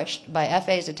it's pushed by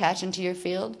FAs attaching to your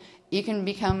field, you can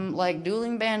become like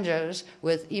dueling banjos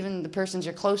with even the persons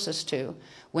you're closest to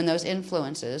when those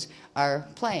influences are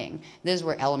playing. This is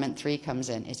where element 3 comes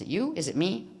in. Is it you? Is it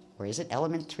me? Or is it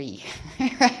element 3?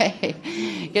 Right?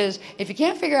 Because if you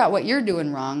can't figure out what you're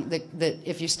doing wrong, that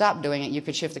if you stop doing it, you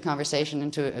could shift the conversation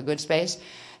into a good space.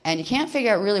 And you can't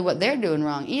figure out really what they're doing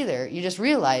wrong either. You just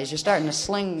realize you're starting to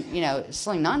sling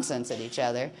nonsense at each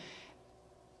other.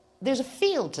 There's a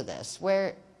feel to this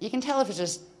where you can tell if it's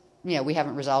just, we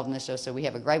haven't resolved an issue, so we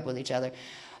have a gripe with each other.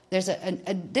 There's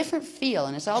a different feel,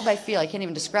 and it's all by feel. I can't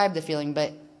even describe the feeling,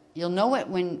 but you'll know it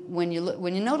when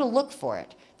you know to look for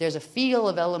it. There's a feel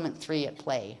of element 3 at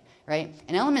play, right?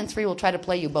 And element 3 will try to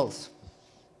play you both.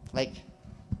 Like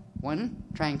one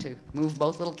trying to move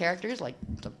both little characters, like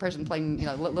the person playing,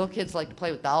 little kids like to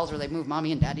play with dolls where they move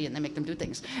mommy and daddy and they make them do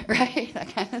things, right?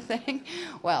 That kind of thing.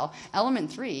 Well,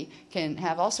 element 3 can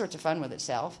have all sorts of fun with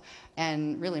itself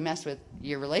and really mess with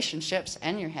your relationships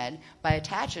and your head by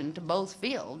attaching to both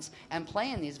fields and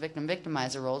playing these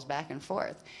victim-victimizer roles back and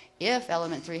forth. If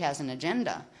element 3 has an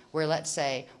agenda, where let's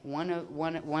say one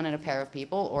in a pair of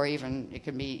people, or even it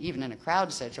could be even in a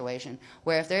crowd situation,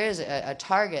 where if there is a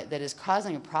target that is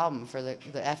causing a problem for the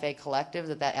FA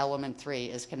collective that element 3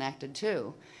 is connected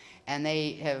to, and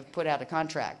they have put out a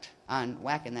contract on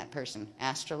whacking that person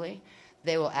astrally,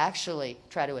 they will actually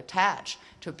try to attach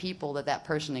to people that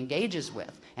person engages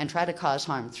with and try to cause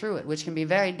harm through it, which can be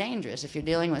very dangerous if you're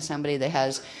dealing with somebody that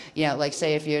has, like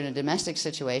say if you're in a domestic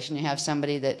situation, you have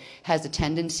somebody that has a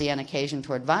tendency on occasion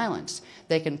toward violence.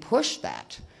 They can push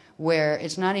that where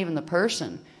it's not even the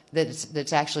person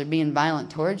that's actually being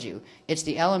violent towards you. It's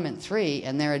the element 3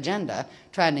 and their agenda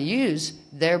trying to use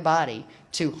their body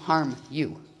to harm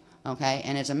you. Okay,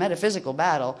 and it's a metaphysical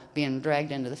battle being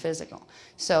dragged into the physical.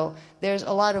 So there's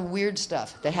a lot of weird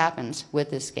stuff that happens with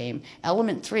this game.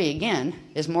 Element 3, again,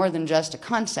 is more than just a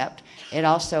concept. It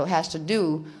also has to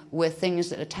do with things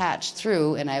that attach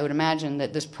through, and I would imagine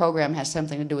that this program has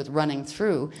something to do with running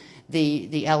through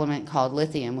the element called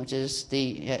lithium, which is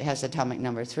it has atomic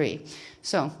number 3.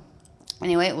 So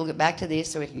anyway, we'll get back to these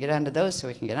so we can get onto those, so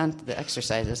we can get on to the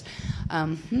exercises.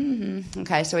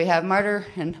 Okay, so we have martyr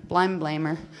and blind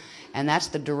blamer, and that's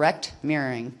the direct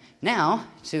mirroring. Now,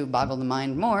 to boggle the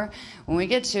mind more, when we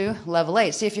get to level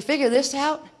 8, see if you figure this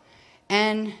out,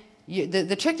 and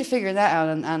the trick to figure that out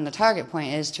on the target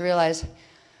point is to realize,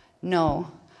 no,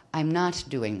 I'm not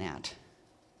doing that.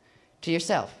 To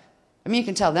yourself. I mean, you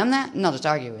can tell them that, and they'll just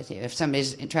argue with you. If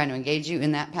somebody's trying to engage you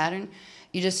in that pattern,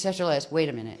 you just have to realize, wait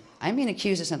a minute, I'm being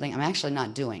accused of something I'm actually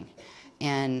not doing.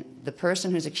 And the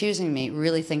person who's accusing me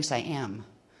really thinks I am.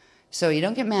 So you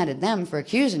don't get mad at them for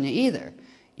accusing you either.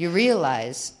 You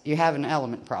realize you have an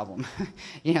element problem.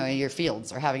 Your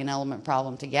fields are having an element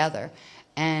problem together.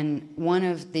 And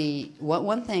one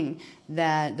thing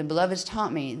that the Beloveds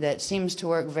taught me that seems to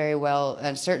work very well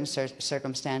in certain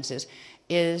circumstances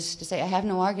is to say, I have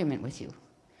no argument with you.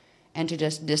 And to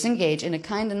just disengage in a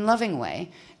kind and loving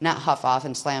way, not huff off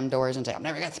and slam doors and say, I'm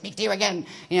never going to speak to you again,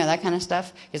 that kind of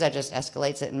stuff, because that just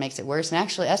escalates it and makes it worse, and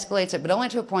actually escalates it, but only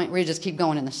to a point where you just keep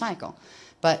going in the cycle.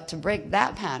 But to break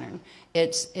that pattern,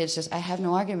 it's just, I have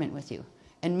no argument with you,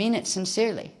 and mean it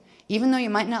sincerely. Even though you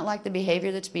might not like the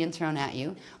behavior that's being thrown at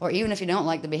you, or even if you don't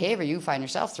like the behavior, you find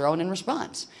yourself thrown in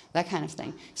response, that kind of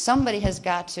thing. Somebody has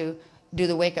got to do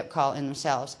the wake-up call in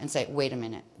themselves and say, wait a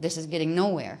minute, this is getting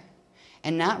nowhere.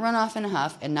 And not run off in a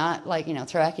huff and not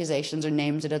throw accusations or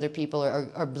names at other people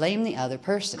or blame the other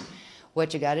person.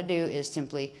 What you got to do is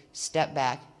simply step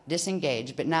back,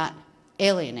 disengage, but not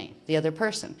alienate the other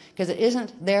person, because it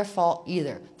isn't their fault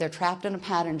either. They're trapped in a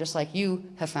pattern just like you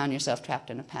have found yourself trapped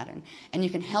in a pattern. And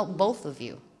you can help both of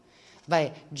you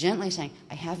by gently saying,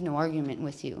 I have no argument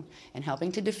with you, and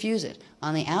helping to diffuse it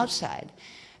on the outside,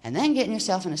 and then getting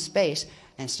yourself in a space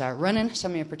and start running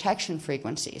some of your protection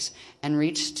frequencies and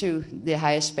reach to the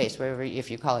highest space, wherever, if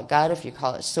you call it God, if you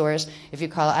call it Source, if you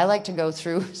call it, I like to go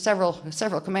through several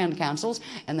command councils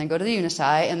and then go to the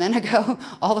E-LAi-sa, and then I go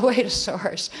all the way to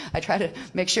Source. I try to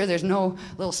make sure there's no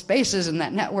little spaces in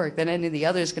that network that any of the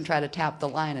others can try to tap the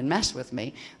line and mess with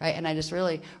me, right? And I just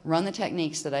really run the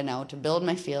techniques that I know to build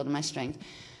my field and my strength,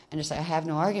 and just say, I have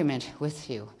no argument with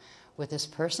you. With this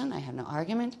person, I have no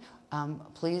argument.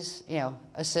 Please,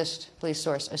 assist, please,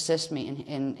 Source, assist me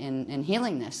in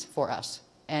healing this for us.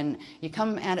 And you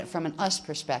come at it from an us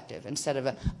perspective instead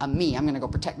of a me. I'm going to go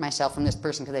protect myself from this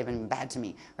person because they've been bad to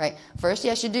me, right? First,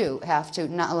 yes, you do have to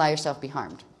not allow yourself to be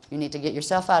harmed. You need to get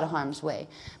yourself out of harm's way.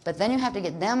 But then you have to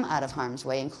get them out of harm's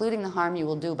way, including the harm you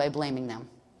will do by blaming them.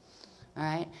 All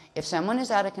right? If someone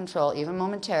is out of control, even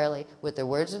momentarily, with their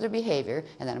words or their behavior,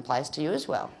 and that applies to you as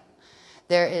well,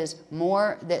 there is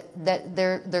more that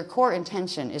their core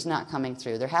intention is not coming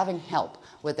through. They're having help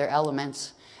with their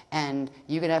elements, and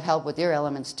you can have help with your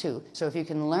elements too. So if you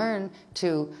can learn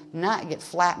to not get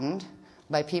flattened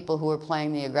by people who are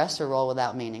playing the aggressor role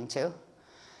without meaning to,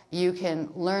 you can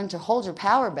learn to hold your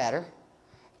power better,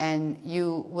 and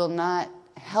you will not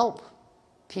help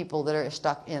people that are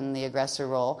stuck in the aggressor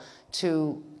role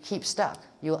to keep stuck.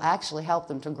 You'll actually help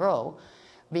them to grow,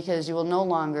 because you will no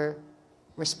longer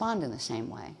respond in the same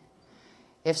way.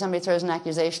 If somebody throws an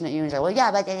accusation at you and you say, well,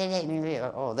 yeah, but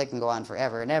they can go on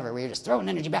forever and ever, where you're just throwing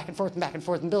energy back and forth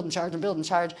and building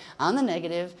charge on the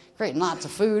negative, creating lots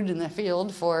of food in the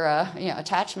field for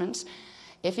attachments.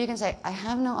 If you can say, I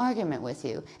have no argument with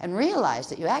you, and realize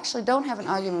that you actually don't have an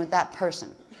argument with that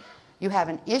person. You have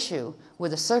an issue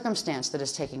with a circumstance that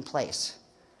is taking place.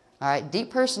 All right,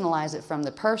 depersonalize it from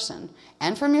the person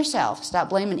and from yourself. Stop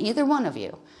blaming either one of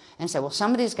you. And say, well,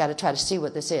 somebody's got to try to see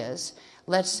what this is.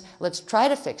 Let's try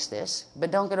to fix this, but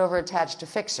don't get over attached to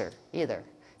fixer either.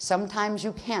 Sometimes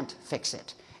you can't fix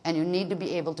it, and you need to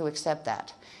be able to accept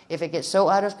that. If it gets so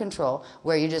out of control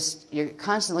where you're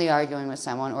constantly arguing with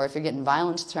someone, or if you're getting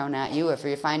violence thrown at you, or if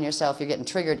you find yourself you're getting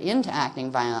triggered into acting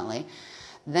violently,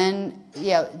 then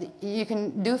you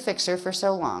can do fixer for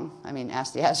so long. I mean,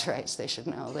 ask the Azarites, they should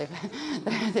know.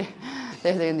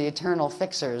 They're in the eternal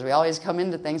fixers. We always come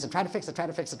into things and try to fix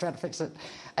it.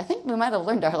 I think we might have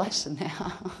learned our lesson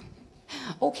now.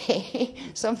 Okay,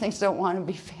 some things don't want to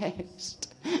be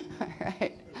fixed. All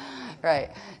right. Right.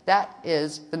 That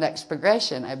is the next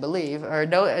progression, I believe. Or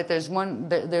no, there's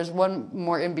one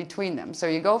more in between them. So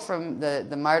you go from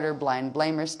the martyr, blind,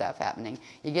 blamer stuff happening.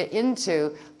 You get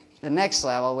into the next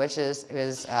level, which is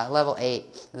level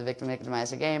 8, the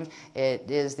victim-victimizer game. It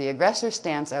is the aggressor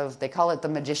stance of, they call it the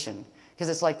magician, because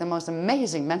it's like the most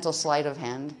amazing mental sleight of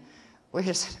hand. We're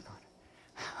just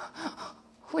going,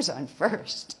 who's on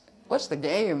first? What's the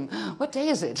game? What day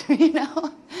is it? You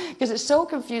know, because it's so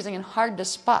confusing and hard to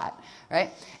spot,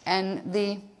 right? And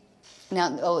the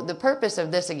purpose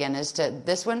of this again is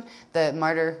this one, the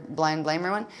martyr blind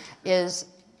blamer one, is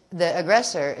the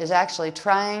aggressor is actually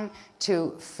trying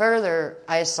to further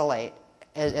isolate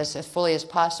as fully as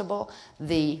possible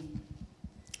the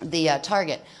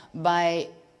target by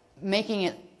making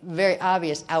it very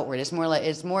obvious outward. It's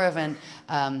more of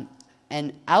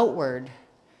an outward,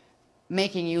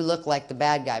 making you look like the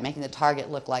bad guy, making the target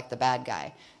look like the bad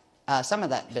guy. Some of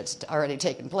that's already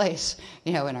taken place,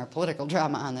 you know, in our political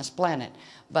drama on this planet.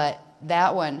 But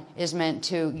that one is meant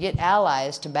to get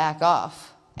allies to back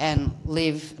off and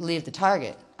leave the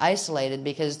target isolated,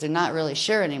 because they're not really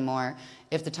sure anymore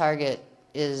if the target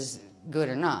is good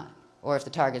or not, or if the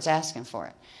target's asking for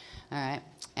it. All right,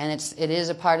 and it is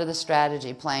a part of the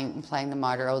strategy, playing the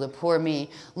martyr. Oh, the poor me!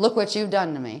 Look what you've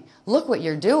done to me. Look what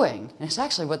you're doing, and it's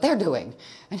actually what they're doing.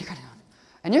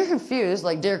 And you're confused,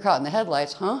 like deer caught in the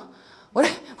headlights, huh? Wait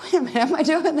a minute, am I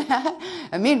doing that?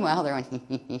 And meanwhile, they're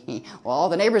going, well, all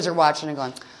the neighbors are watching and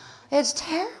going, it's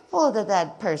terrible that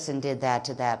that person did that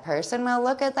to that person. Well,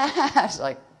 look at that. It's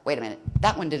like, wait a minute,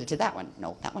 that one did it to that one.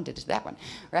 No, that one did it to that one,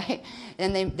 right?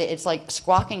 And it's like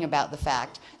squawking about the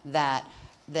fact that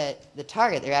the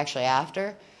target they're actually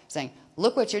after, saying,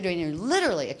 look what you're doing. You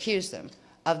literally accuse them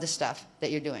of the stuff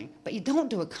that you're doing. But you don't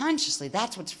do it consciously.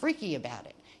 That's what's freaky about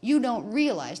it. You don't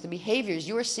realize the behaviors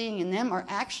you're seeing in them are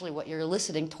actually what you're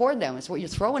eliciting toward them. It's what you're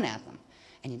throwing at them.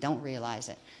 And you don't realize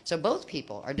it. So both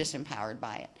people are disempowered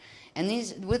by it. And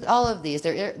with all of these,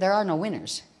 there are no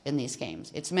winners in these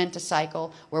games. It's meant to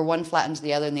cycle where one flattens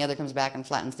the other and the other comes back and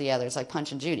flattens the other. It's like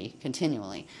Punch and Judy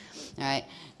continually. All right?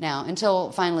 Now,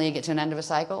 until finally you get to an end of a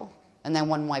cycle, and then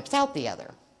one wipes out the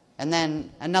other. And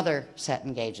then another set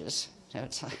engages. So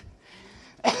it's like,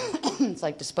 it's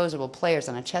like disposable players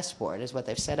on a chessboard is what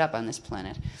they've set up on this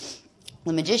planet.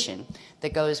 The magician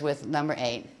that goes with number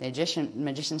 8, the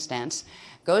magician stance,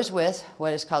 goes with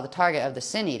what is called the target of the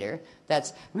sin eater.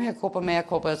 That's mea culpa,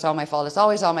 it's all my fault, it's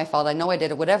always all my fault, I know I did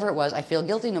it, whatever it was, I feel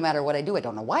guilty no matter what I do, I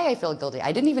don't know why I feel guilty,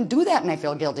 I didn't even do that and I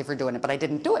feel guilty for doing it, but I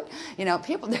didn't do it. You know,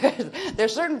 people,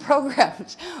 there's certain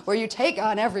programs where you take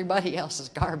on everybody else's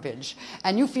garbage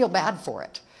and you feel bad for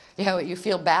it. You know, you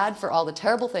feel bad for all the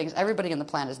terrible things everybody on the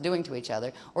planet is doing to each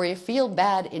other, or you feel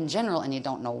bad in general and you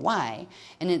don't know why.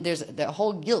 And there's the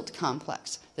whole guilt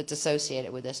complex that's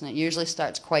associated with this, and it usually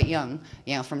starts quite young,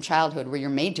 you know, from childhood, where you're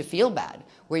made to feel bad,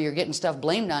 where you're getting stuff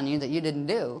blamed on you that you didn't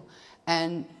do,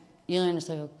 and you learn to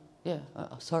say, oh, yeah,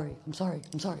 I'm sorry. You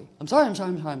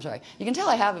can tell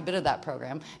I have a bit of that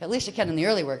program. At least you can in the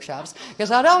early workshops, because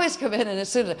I'd always come in and as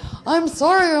soon as, I'm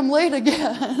sorry I'm late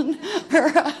again,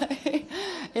 right?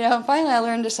 You know, and finally I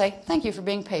learned to say, thank you for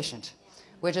being patient,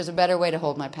 which is a better way to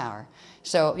hold my power.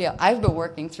 So, yeah, I've been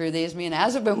working through these. Me and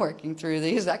Az have been working through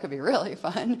these. That could be really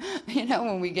fun, you know,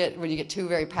 when you get two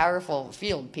very powerful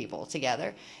field people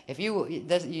together. If you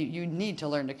need to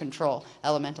learn to control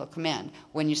elemental command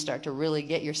when you start to really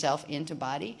get yourself into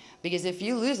body, because if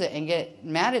you lose it and get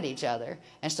mad at each other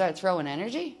and start throwing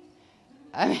energy,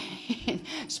 I mean,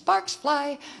 sparks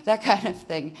fly, that kind of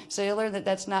thing. So you learn that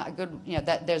that's not a good, you know,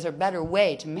 that there's a better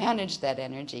way to manage that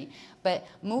energy. But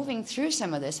moving through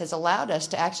some of this has allowed us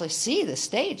to actually see the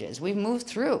stages. We've moved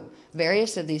through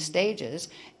various of these stages,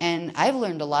 and I've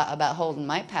learned a lot about holding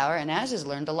my power, and Az has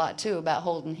learned a lot too about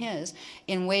holding his,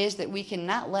 in ways that we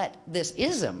cannot let this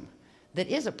ism, that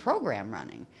is a program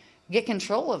running, get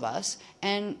control of us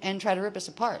and try to rip us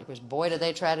apart. Because boy, did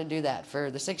they try to do that.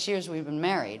 For the 6 years we've been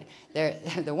married,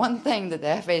 the one thing that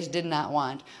the FAs did not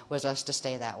want was us to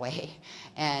stay that way.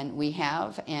 And we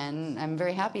have, and I'm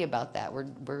very happy about that. We're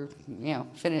you know,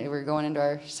 we're going into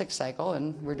our 6th cycle,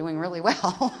 and we're doing really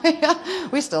well.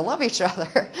 We still love each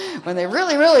other when they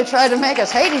really, really tried to make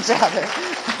us hate each other.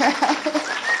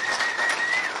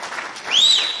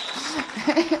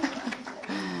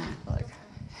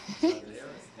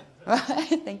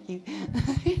 Thank you.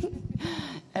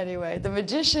 Anyway, the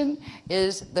magician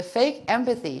is the fake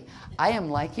empathy, I am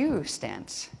like you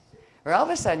stance. Where all of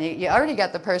a sudden, you already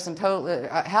got the person totally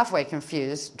halfway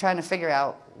confused, trying to figure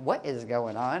out what is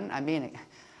going on. I mean,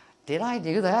 did I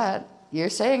do that? You're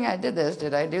saying I did this.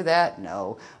 Did I do that?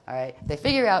 No. All right. They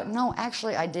figure out, no,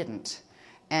 actually I didn't.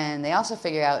 And they also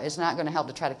figure out it's not going to help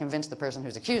to try to convince the person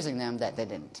who's accusing them that they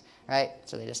didn't, right?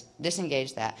 So they just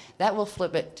disengage that. That will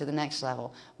flip it to the next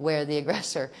level, where the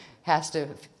aggressor has to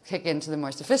kick into the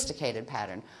more sophisticated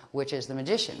pattern, which is the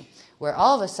magician, where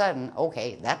all of a sudden,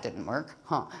 okay, that didn't work.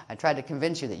 I tried to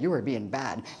convince you that you were being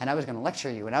bad, and I was going to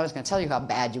lecture you, and I was going to tell you how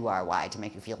bad you are. Why? To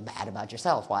make you feel bad about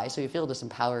yourself. Why? So you feel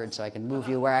disempowered, so I can move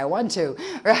you where I want to,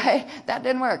 right? That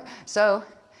didn't work. So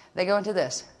they go into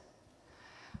this.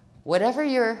 Whatever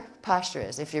your posture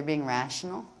is, if you're being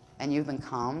rational and you've been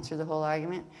calm through the whole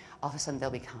argument, all of a sudden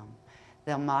they'll be calm.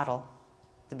 They'll model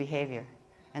the behavior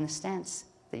and the stance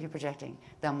that you're projecting.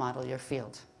 They'll model your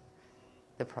field.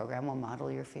 The program will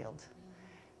model your field.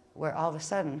 Where all of a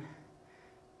sudden,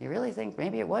 you really think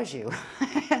maybe it was you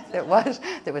that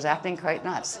was acting quite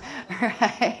nuts,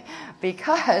 right?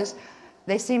 Because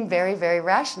they seem very, very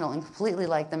rational and completely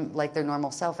like their normal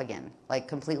self again, like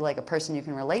completely like a person you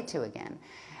can relate to again.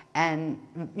 And,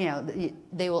 you know,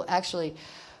 they will actually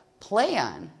play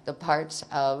on the parts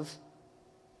of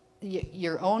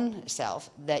your own self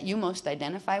that you most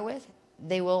identify with.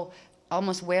 They will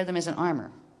almost wear them as an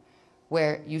armor,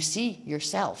 where you see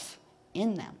yourself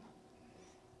in them.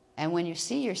 And when you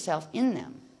see yourself in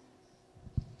them,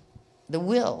 the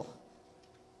will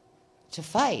to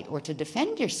fight or to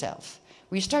defend yourself,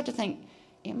 where you start to think,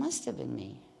 it must have been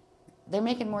me. They're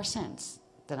making more sense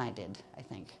than I did, I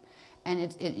think. And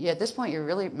at this point, you're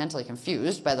really mentally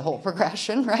confused by the whole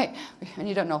progression, right? And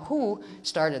you don't know who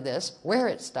started this, where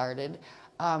it started.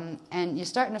 And you're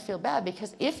starting to feel bad,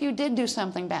 because if you did do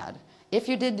something bad, if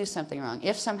you did do something wrong,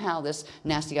 if somehow this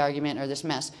nasty argument or this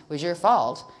mess was your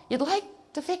fault, you'd like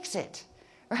to fix it,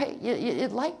 right?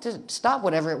 You'd like to stop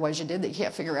whatever it was you did that you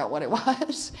can't figure out what it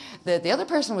was. That the other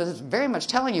person was very much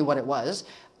telling you what it was,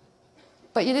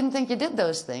 but you didn't think you did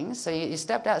those things, so you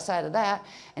stepped outside of that,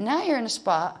 and now you're in a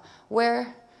spot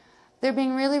where they're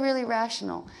being really, really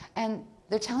rational, and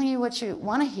they're telling you what you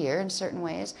want to hear in certain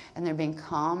ways, and they're being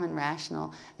calm and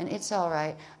rational, and it's all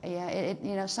right. Yeah,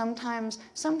 you know, sometimes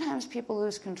people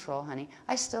lose control, honey.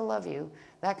 I still love you,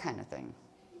 that kind of thing.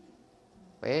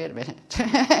 Wait a minute.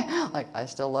 Like, I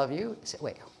still love you?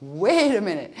 Wait a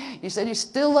minute. You said you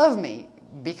still love me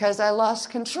because I lost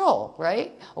control,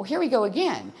 right? Oh, here we go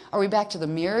again. Are we back to the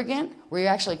mirror again, where you're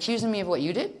actually accusing me of what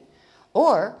you did?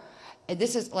 Or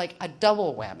this is like a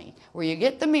double whammy, where you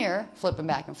get the mirror flipping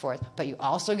back and forth, but you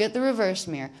also get the reverse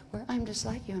mirror, where I'm just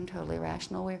like you, I'm totally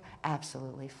rational, we're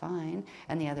absolutely fine.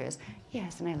 And the other is,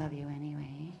 yes, and I love you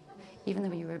anyway, even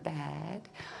though you were bad.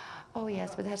 Oh,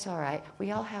 yes, but that's all right.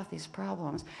 We all have these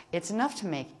problems. It's enough to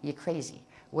make you crazy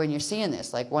when you're seeing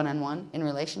this, like one-on-one in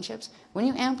relationships. When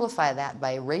you amplify that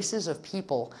by races of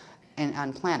people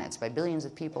on planets, by billions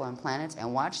of people on planets,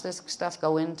 and watch this stuff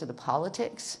go into the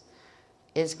politics,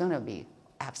 it's going to be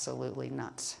absolutely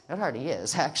nuts. It already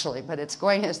is, actually, but it's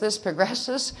going, as this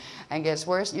progresses and gets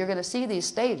worse, you're going to see these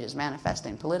stages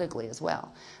manifesting politically as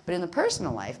well. But in the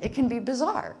personal life, it can be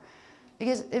bizarre.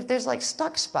 Because if there's like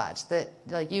stuck spots that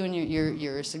like you and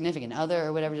your significant other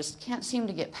or whatever just can't seem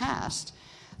to get past,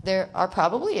 there are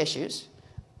probably issues.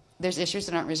 There's issues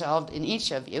that aren't resolved in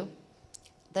each of you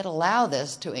that allow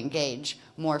this to engage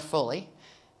more fully.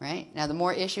 Right? Now, the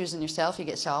more issues in yourself you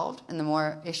get solved, and the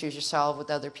more issues you solve with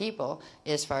other people,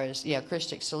 as far as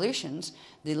Christic solutions,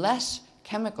 the less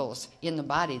chemicals in the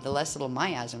body, the less little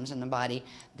miasms in the body,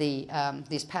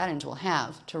 these patterns will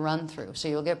have to run through. So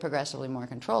you'll get progressively more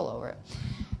control over it.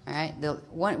 All right?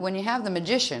 When you have the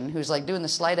magician who's like doing the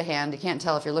sleight of hand, you can't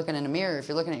tell if you're looking in a mirror, if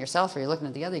you're looking at yourself, or you're looking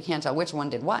at the other. You can't tell which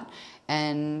one did what.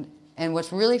 And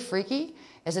what's really freaky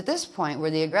is at this point where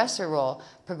the aggressor role,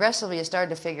 progressively you started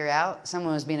to figure out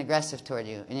someone was being aggressive toward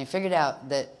you, and you figured out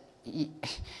that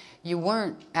you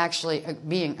weren't actually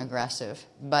being aggressive,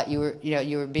 but you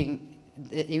were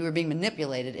being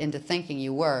manipulated into thinking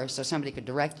you were, so somebody could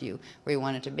direct you where you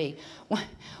wanted to be.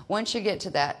 Once you get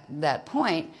to that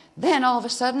point, then all of a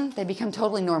sudden they become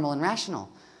totally normal and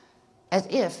rational, as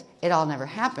if it all never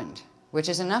happened, which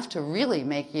is enough to really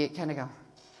make you kind of go,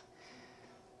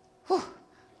 whew.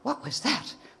 What was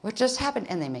that? What just happened?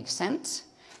 And they make sense,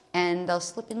 and they'll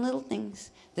slip in little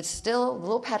things that still, the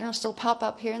little pattern will still pop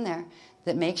up here and there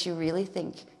that makes you really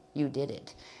think you did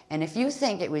it. And if you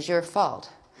think it was your fault,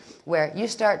 where you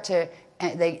start to,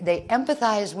 they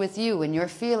empathize with you and your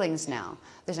feelings now.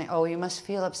 They're saying, oh, you must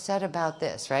feel upset about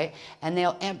this, right? And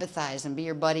they'll empathize and be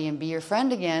your buddy and be your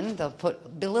friend again. They'll put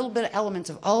a little bit of elements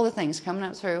of all the things coming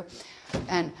up through.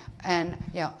 And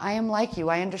I am like you.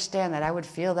 I understand that. I would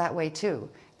feel that way too.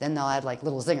 Then they'll add like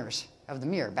little zingers of the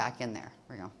mirror back in there.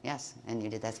 We go, yes, and you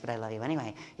did this, but I love you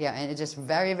anyway. Yeah, and it's just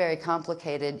very, very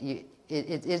complicated.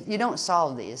 you don't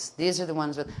solve these. These are the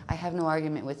ones with, I have no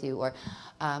argument with you, or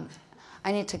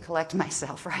I need to collect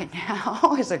myself right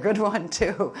now is a good one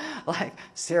too. Like,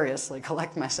 seriously,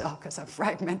 collect myself because I'm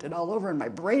fragmented all over in my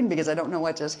brain because I don't know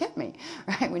what just hit me,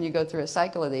 right? When you go through a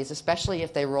cycle of these, especially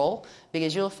if they roll,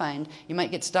 because you'll find you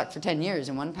might get stuck for 10 years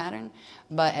in one pattern,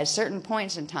 but at certain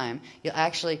points in time, you'll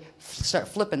actually start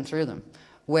flipping through them,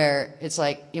 where it's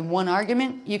like in one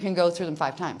argument, you can go through them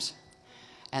 5 times.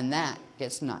 And that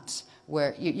gets nuts,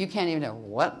 where you can't even know,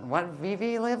 what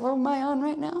VV level am I on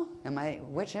right now?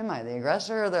 Which am I, the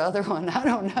aggressor or the other one? I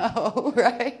don't know,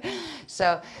 right?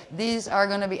 So these are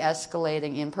going to be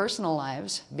escalating in personal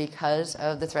lives because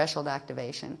of the threshold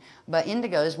activation. But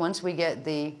indigos, once we get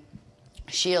the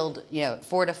shield,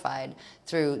 fortified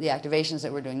through the activations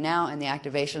that we're doing now and the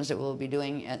activations that we'll be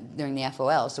doing during the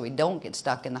FOL, so we don't get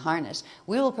stuck in the harness,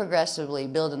 we will progressively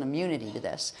build an immunity to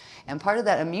this. And part of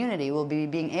that immunity will be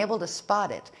being able to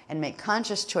spot it and make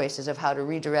conscious choices of how to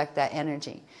redirect that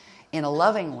energy in a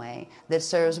loving way that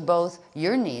serves both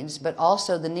your needs but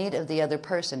also the need of the other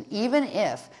person, even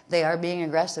if they are being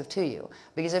aggressive to you.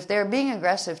 Because if they're being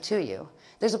aggressive to you,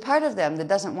 there's a part of them that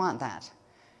doesn't want that.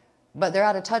 But they're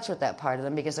out of touch with that part of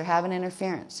them because they're having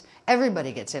interference.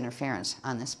 Everybody gets interference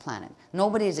on this planet.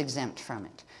 Nobody is exempt from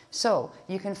it. So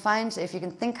you can find, if you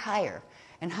can think higher,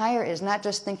 and higher is not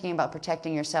just thinking about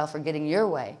protecting yourself or getting your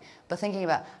way, but thinking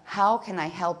about how can I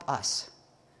help us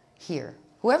here?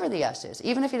 Whoever the us is.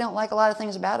 Even if you don't like a lot of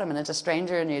things about them and it's a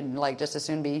stranger and you'd like just as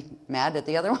soon be mad at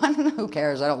the other one, who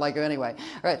cares? I don't like you anyway.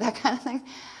 Right? That kind of thing.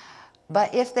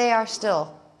 But if they are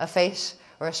still a face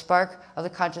or a spark of the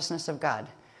consciousness of God,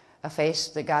 a face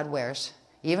that God wears,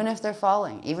 even if they're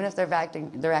falling, even if they're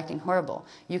acting horrible,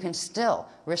 you can still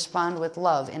respond with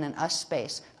love in an us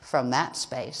space from that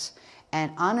space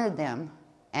and honor them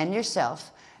and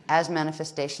yourself as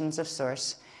manifestations of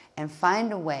Source and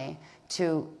find a way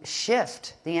to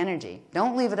shift the energy.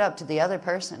 Don't leave it up to the other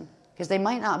person because they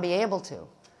might not be able to.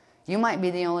 You might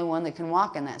be the only one that can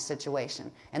walk in that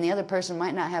situation and the other person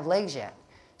might not have legs yet.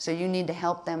 So you need to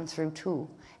help them through too.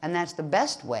 And that's the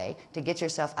best way to get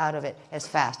yourself out of it as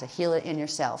fast, to heal it in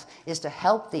yourself, is to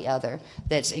help the other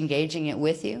that's engaging it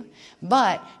with you,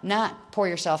 but not pour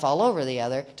yourself all over the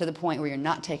other to the point where you're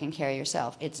not taking care of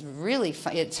yourself. It's really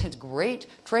it's great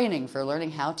training for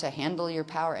learning how to handle your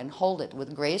power and hold it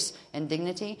with grace and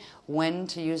dignity, when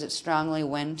to use it strongly,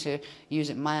 when to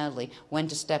use it mildly, when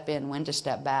to step in, when to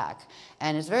step back.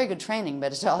 And it's very good training,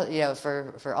 but it's all,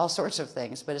 for all sorts of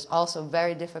things, but it's also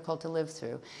very difficult to live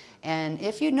through. And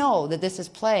if you know that this is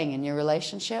playing in your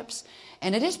relationships,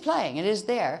 and it is playing, it is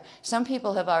there, some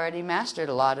people have already mastered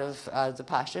a lot of the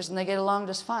postures and they get along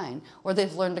just fine, or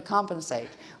they've learned to compensate,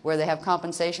 where they have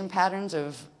compensation patterns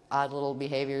of odd little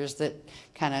behaviors that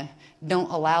kind of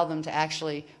don't allow them to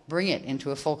actually bring it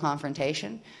into a full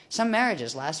confrontation. Some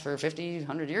marriages last for 50,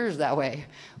 100 years that way,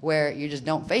 where you just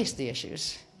don't face the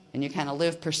issues. And you kind of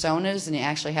live personas, and you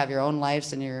actually have your own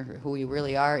lives and who you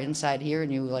really are inside here,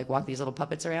 and you like walk these little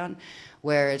puppets around,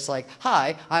 where it's like,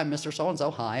 hi, I'm Mr.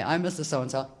 So-and-so, hi, I'm Mrs.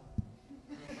 So-and-so.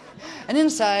 And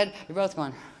inside, you're both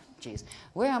going, geez,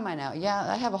 where am I now? Yeah,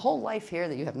 I have a whole life here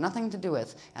that you have nothing to do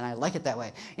with, and I like it that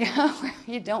way. Where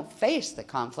you don't face the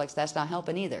conflicts, that's not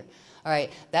helping either. All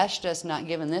right, that's just not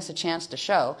giving this a chance to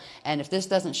show, and if this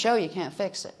doesn't show, you can't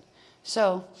fix it.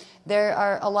 So there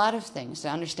are a lot of things,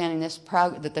 understanding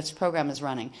that this program is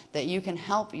running, that you can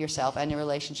help yourself and your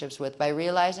relationships with by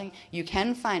realizing you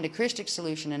can find a Christic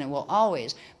solution, and it will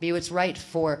always be what's right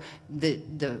for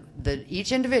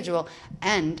each individual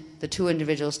and the two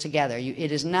individuals together.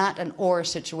 It is not an or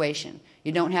situation.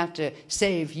 You don't have to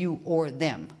save you or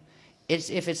them.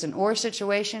 If it's an or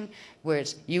situation where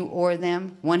it's you or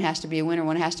them, one has to be a winner,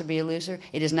 one has to be a loser,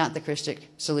 it is not the Christic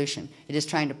solution. It is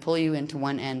trying to pull you into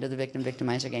one end of the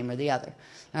victim-victimizer game or the other.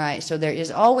 All right, so there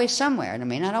is always somewhere, and it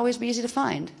may not always be easy to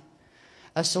find,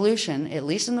 a solution, at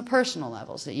least in the personal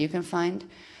levels, that you can find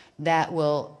that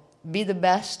will be the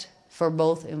best for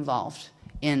both involved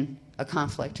in a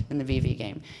conflict in the VV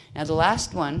game. Now the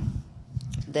last one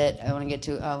that I want to get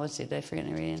to, let's see, did I forget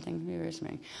to read anything? Reverse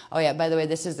mirroring. Oh yeah, by the way,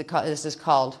 this is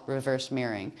called reverse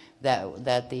mirroring,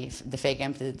 that the fake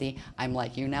empathy, I'm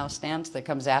like you now stance that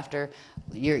comes after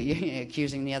you're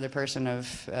accusing the other person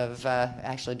of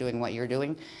actually doing what you're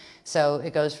doing. So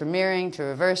it goes from mirroring to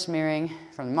reverse mirroring,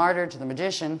 from the martyr to the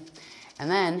magician, and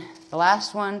then the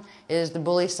last one is the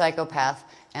bully, psychopath,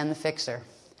 and the fixer.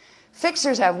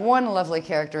 Fixers have one lovely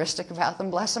characteristic about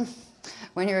them, bless them.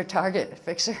 When you're a target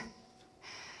fixer,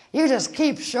 you just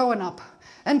keep showing up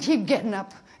and keep getting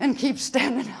up and keep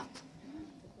standing up.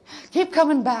 Keep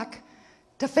coming back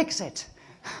to fix it,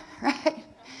 right?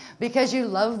 because you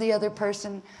love the other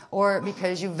person, or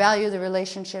because you value the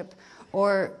relationship,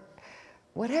 or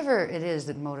whatever it is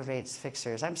that motivates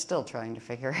fixers. I'm still trying to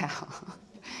figure out.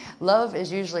 Love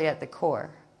is usually at the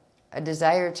core, a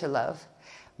desire to love,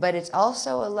 but it's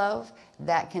also a love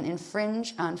that can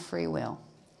infringe on free will.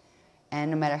 And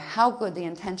no matter how good the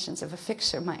intentions of a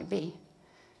fixer might be,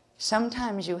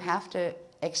 sometimes you have to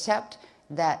accept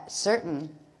that certain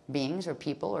beings or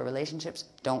people or relationships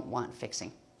don't want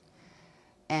fixing.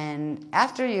 And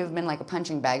after you've been like a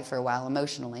punching bag for a while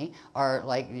emotionally, or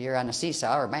like you're on a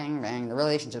seesaw, or bang, bang, the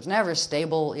relationship's never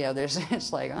stable. You know,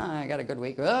 it's like, oh, I got a good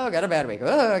week. Oh, I got a bad week.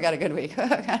 Oh, I got a good week. Oh,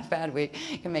 I got a bad week.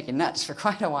 It can make you nuts for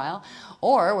quite a while.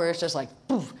 Or where it's just like,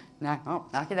 poof,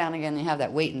 knock you down again, and you have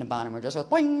that weight in the bottom where it just goes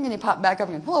boing, and you pop back up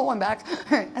and hello, I'm back.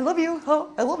 I love you.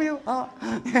 Oh, I love you. Oh,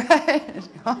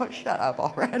 oh, shut up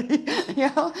already. You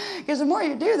know, because the more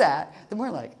you do that, the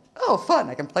more like, oh, fun,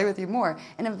 I can play with you more.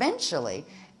 And eventually,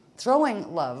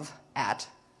 throwing love at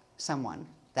someone,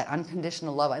 that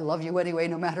unconditional love, I love you anyway,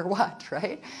 no matter what,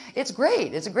 right? It's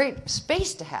great. It's a great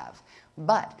space to have.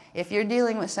 But if you're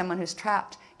dealing with someone who's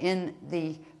trapped in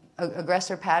the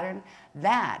aggressor pattern,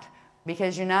 that,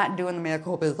 because you're not doing the mea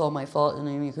culpa, it's all my fault,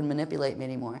 and you can manipulate me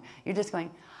anymore, you're just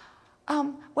going,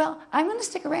 well, I'm going to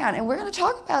stick around, and we're going to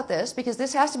talk about this, because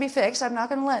this has to be fixed. I'm not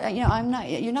going to let, you know,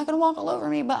 you're not going to walk all over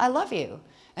me, but I love you.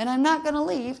 And I'm not going to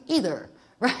leave either,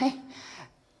 right?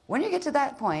 When you get to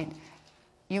that point,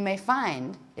 you may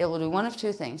find it will do one of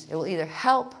two things. It will either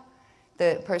help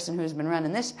the person who's been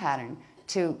running this pattern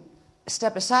to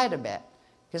step aside a bit,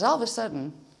 because all of a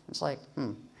sudden, it's like,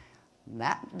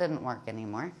 that didn't work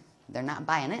anymore. They're not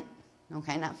buying it.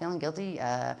 Okay, not feeling guilty,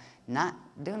 not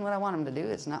doing what I want them to do.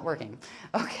 It's not working.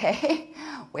 Okay,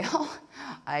 well,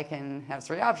 I can have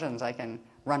three options. I can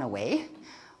run away,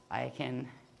 I can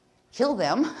kill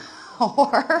them,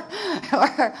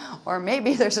 or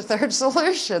maybe there's a third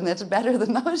solution that's better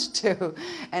than those two,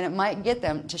 and it might get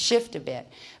them to shift a bit,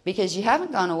 because you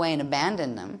haven't gone away and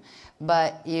abandoned them,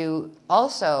 but you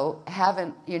also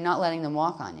you're not letting them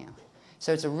walk on you.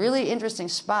 So it's a really interesting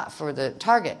spot for the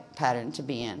target pattern to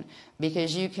be in,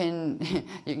 because you can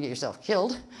get yourself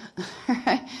killed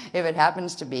if it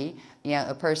happens to be, you know,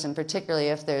 a person, particularly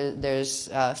if there's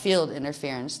field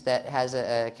interference that has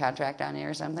a contract on you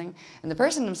or something. And the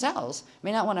person themselves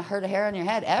may not want to hurt a hair on your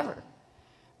head ever.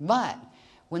 But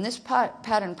when this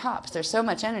pattern pops, there's so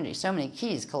much energy, so many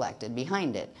keys collected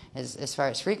behind it as far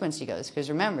as frequency goes.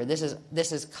 Because remember, this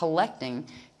is collecting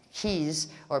keys,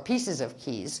 or pieces of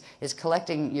keys, is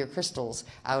collecting your crystals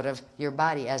out of your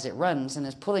body as it runs, and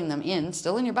is pulling them in,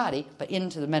 still in your body, but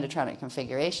into the Metatronic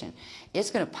configuration.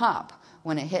 It's going to pop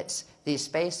when it hits these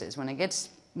spaces.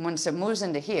 Once it moves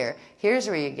into here, here's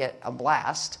where you get a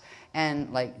blast,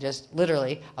 and like just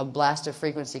literally a blast of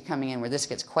frequency coming in, where this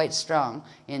gets quite strong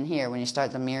in here when you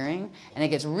start the mirroring, and it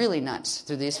gets really nuts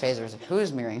through these phases.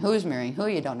 Who's mirroring, who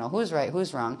you don't know, who's right,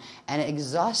 who's wrong, and it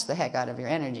exhausts the heck out of your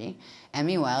energy. And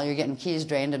meanwhile, you're getting keys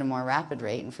drained at a more rapid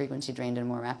rate and frequency drained at a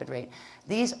more rapid rate.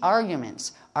 These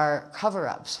arguments are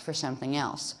cover-ups for something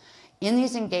else. In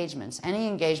these engagements, any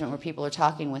engagement where people are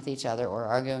talking with each other or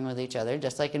arguing with each other,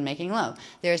 just like in making love,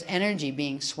 there's energy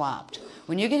being swapped.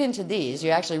 When you get into these,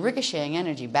 you're actually ricocheting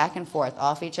energy back and forth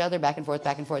off each other, back and forth,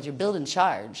 back and forth. You're building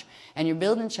charge, and you're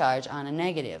building charge on a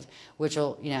negative, which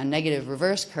will, you know, negative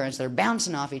reverse currents that are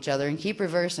bouncing off each other and keep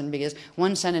reversing, because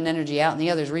one's sending energy out and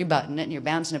the other's rebutting it, and you're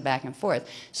bouncing it back and forth.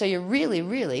 So you're really,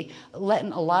 really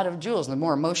letting a lot of joules. The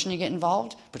more emotion you get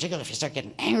involved, particularly if you start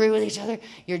getting angry with each other,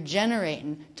 you're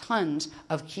generating tons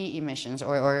of key emissions,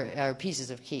 or pieces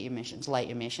of key emissions, light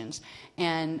emissions,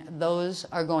 and those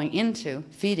are going into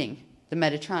feeding the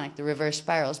Metatronic, the reverse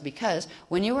spirals, because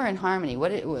when you are in harmony,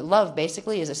 love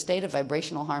basically is a state of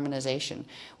vibrational harmonization.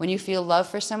 When you feel love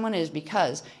for someone, it is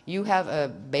because you have a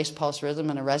bass pulse rhythm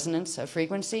and a resonance of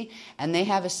frequency, and they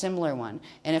have a similar one,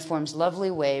 and it forms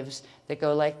lovely waves that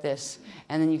go like this,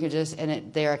 and then you can just,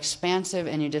 they are expansive,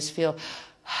 and you just feel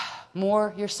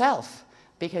more yourself,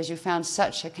 because you found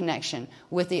such a connection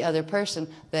with the other person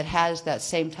that has that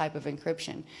same type of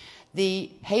encryption.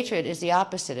 The hatred is the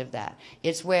opposite of that.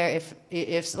 It's where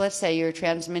if let's say you're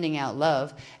transmitting out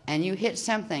love and you hit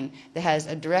something that has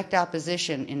a direct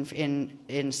opposition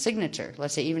in signature,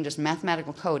 let's say even just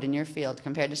mathematical code in your field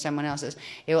compared to someone else's,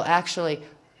 it will actually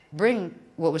bring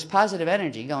what was positive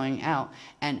energy going out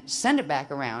and send it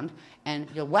back around, and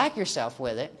you'll whack yourself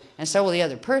with it, and so will the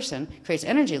other person, creates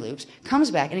energy loops,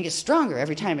 comes back, and it gets stronger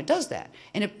every time it does that.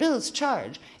 And it builds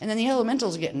charge, and then the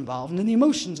elementals get involved, and then the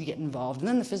emotions get involved, and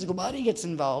then the physical body gets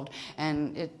involved,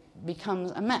 and it becomes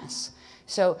a mess.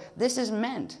 So this is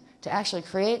meant to actually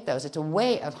create those. It's a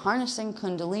way of harnessing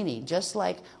Kundalini, just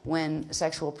like when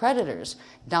sexual predators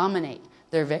dominate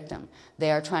their victim.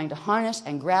 They are trying to harness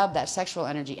and grab that sexual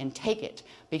energy and take it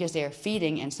because they are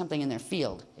feeding and something in their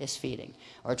field is feeding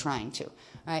or trying to.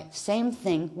 Right? Same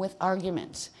thing with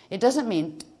arguments. It doesn't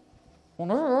mean, we'll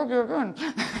never argue again.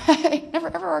 Never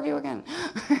ever argue again.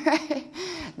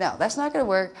 No, that's not going to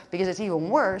work because it's even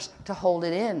worse to hold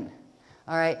it in.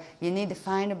 All right? You need to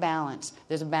find a balance.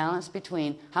 There's a balance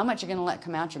between how much you're going to let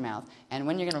come out your mouth and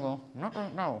when you're going to go,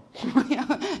 no. You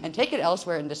know, and take it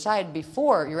elsewhere and decide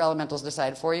before your elementals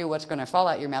decide for you what's going to fall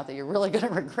out your mouth that you're really going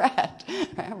to regret.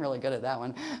 I'm really good at that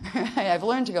one. I've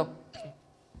learned to go,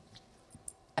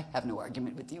 I have no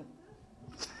argument with you.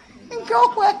 And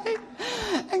go away.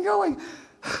 And going,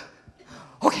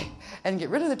 okay. And get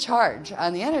rid of the charge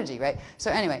on the energy, right?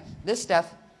 So anyway, this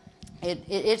stuff,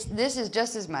 this is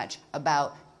just as much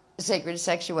about sacred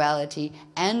sexuality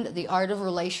and the art of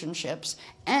relationships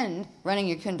and running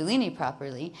your Kundalini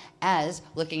properly as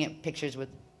looking at pictures with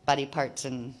body parts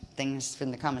and things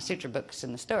from the Kama Sutra books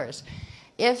in the stores.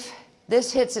 If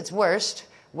this hits its worst,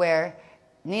 where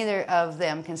neither of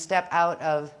them can step out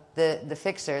of the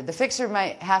fixer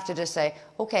might have to just say,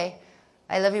 okay,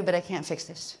 I love you, but I can't fix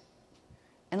this,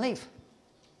 and leave.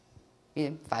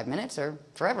 5 minutes or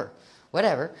forever.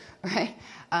 Whatever, right?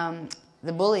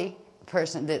 The bully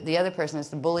person, the other person is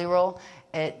the bully role.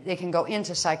 It can go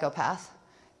into psychopath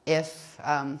if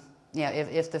the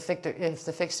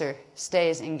fixer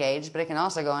stays engaged, but it can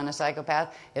also go into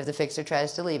psychopath if the fixer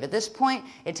tries to leave. At this point,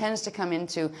 it tends to come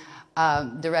into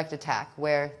direct attack,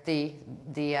 where the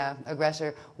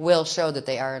aggressor will show that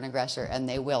they are an aggressor and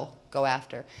they will go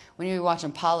after. When you're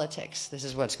watching politics, this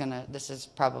is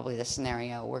probably the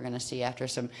scenario we're gonna see after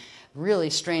some really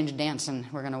strange dancing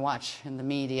we're gonna watch in the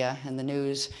media and the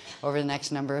news over the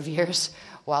next number of years,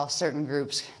 while certain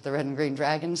groups, the Red and Green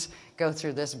Dragons, go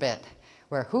through this bit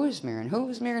where who's mirroring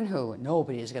who, and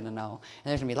nobody is going to know. And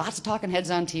there's going to be lots of talking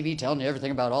heads on TV telling you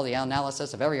everything about all the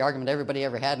analysis of every argument everybody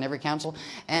ever had in every council,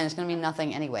 and it's going to mean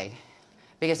nothing anyway,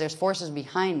 because there's forces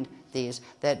behind these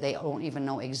that they don't even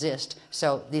know exist.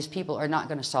 So these people are not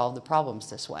going to solve the problems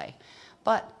this way.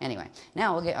 But anyway,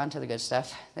 now we'll get on to the good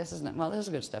stuff. This is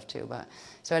good stuff too. But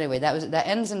so anyway, that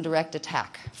ends in direct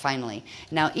attack. Finally,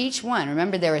 now each one.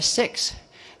 Remember, there were 6.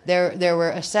 There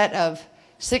were a set of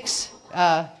 6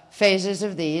 phases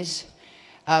of these,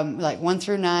 like 1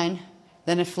 through 9.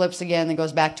 Then it flips again, then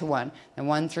goes back to 1. Then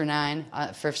 1 through 9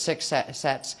 for 6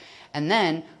 sets, and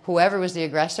then whoever was the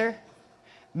aggressor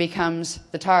becomes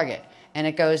the target, and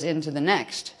it goes into the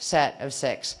next set of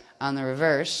 6 on the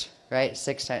reverse. Right,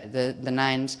 6 the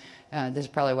 9s. This is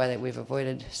probably why we've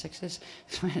avoided 6s.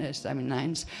 I mean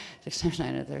 9s. 6 times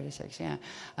 9 is 36. Yeah,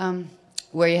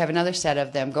 where you have another set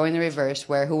of them going the reverse,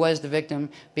 where who was the victim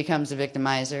becomes the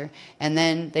victimizer, and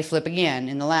then they flip again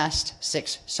in the last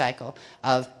 6 cycle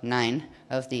of 9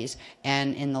 of these.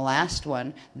 And in the last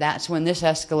one, that's when this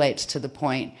escalates to the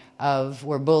point of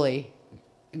where bully.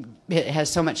 It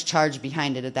has so much charge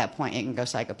behind it at that point, it can go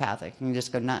psychopathic. It can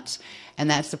just go nuts.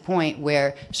 And that's the point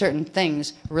where certain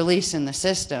things release in the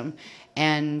system,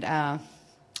 and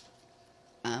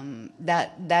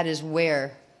that is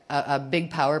where a big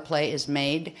power play is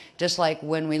made. Just like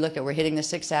when we're hitting the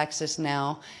 6-axis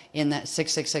now in that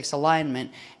 666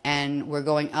 alignment, and we're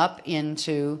going up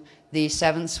into the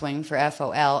 7th swing for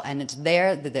FOL, and it's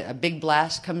there that a big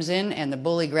blast comes in and the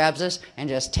bully grabs us and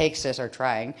just takes us, or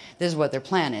trying. This is what their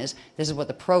plan is. This is what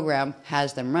the program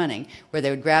has them running, where they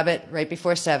would grab it right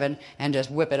before 7 and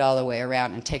just whip it all the way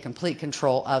around and take complete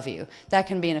control of you. That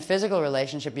can be in a physical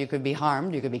relationship. You could be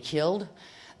harmed. You could be killed.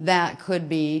 That could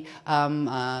be,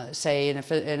 say,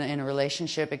 in a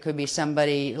relationship, it could be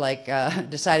somebody like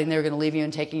deciding they were going to leave you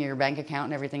and taking your bank account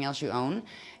and everything else you own.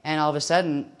 And all of a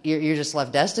sudden, you're just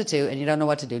left destitute and you don't know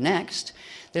what to do next.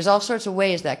 There's all sorts of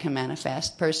ways that can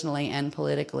manifest, personally and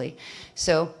politically.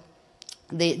 So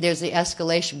there's the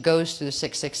escalation goes through the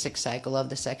 666 cycle of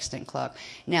the sextant clock.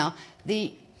 Now,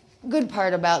 the good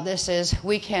part about this is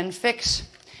we can fix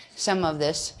some of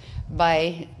this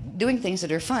by doing things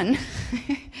that are fun.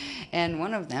 And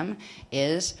one of them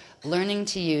is learning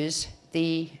to use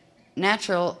the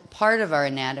natural part of our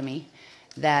anatomy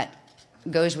that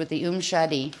goes with the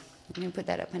Shadi. Can you put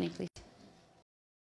that up, honey, please?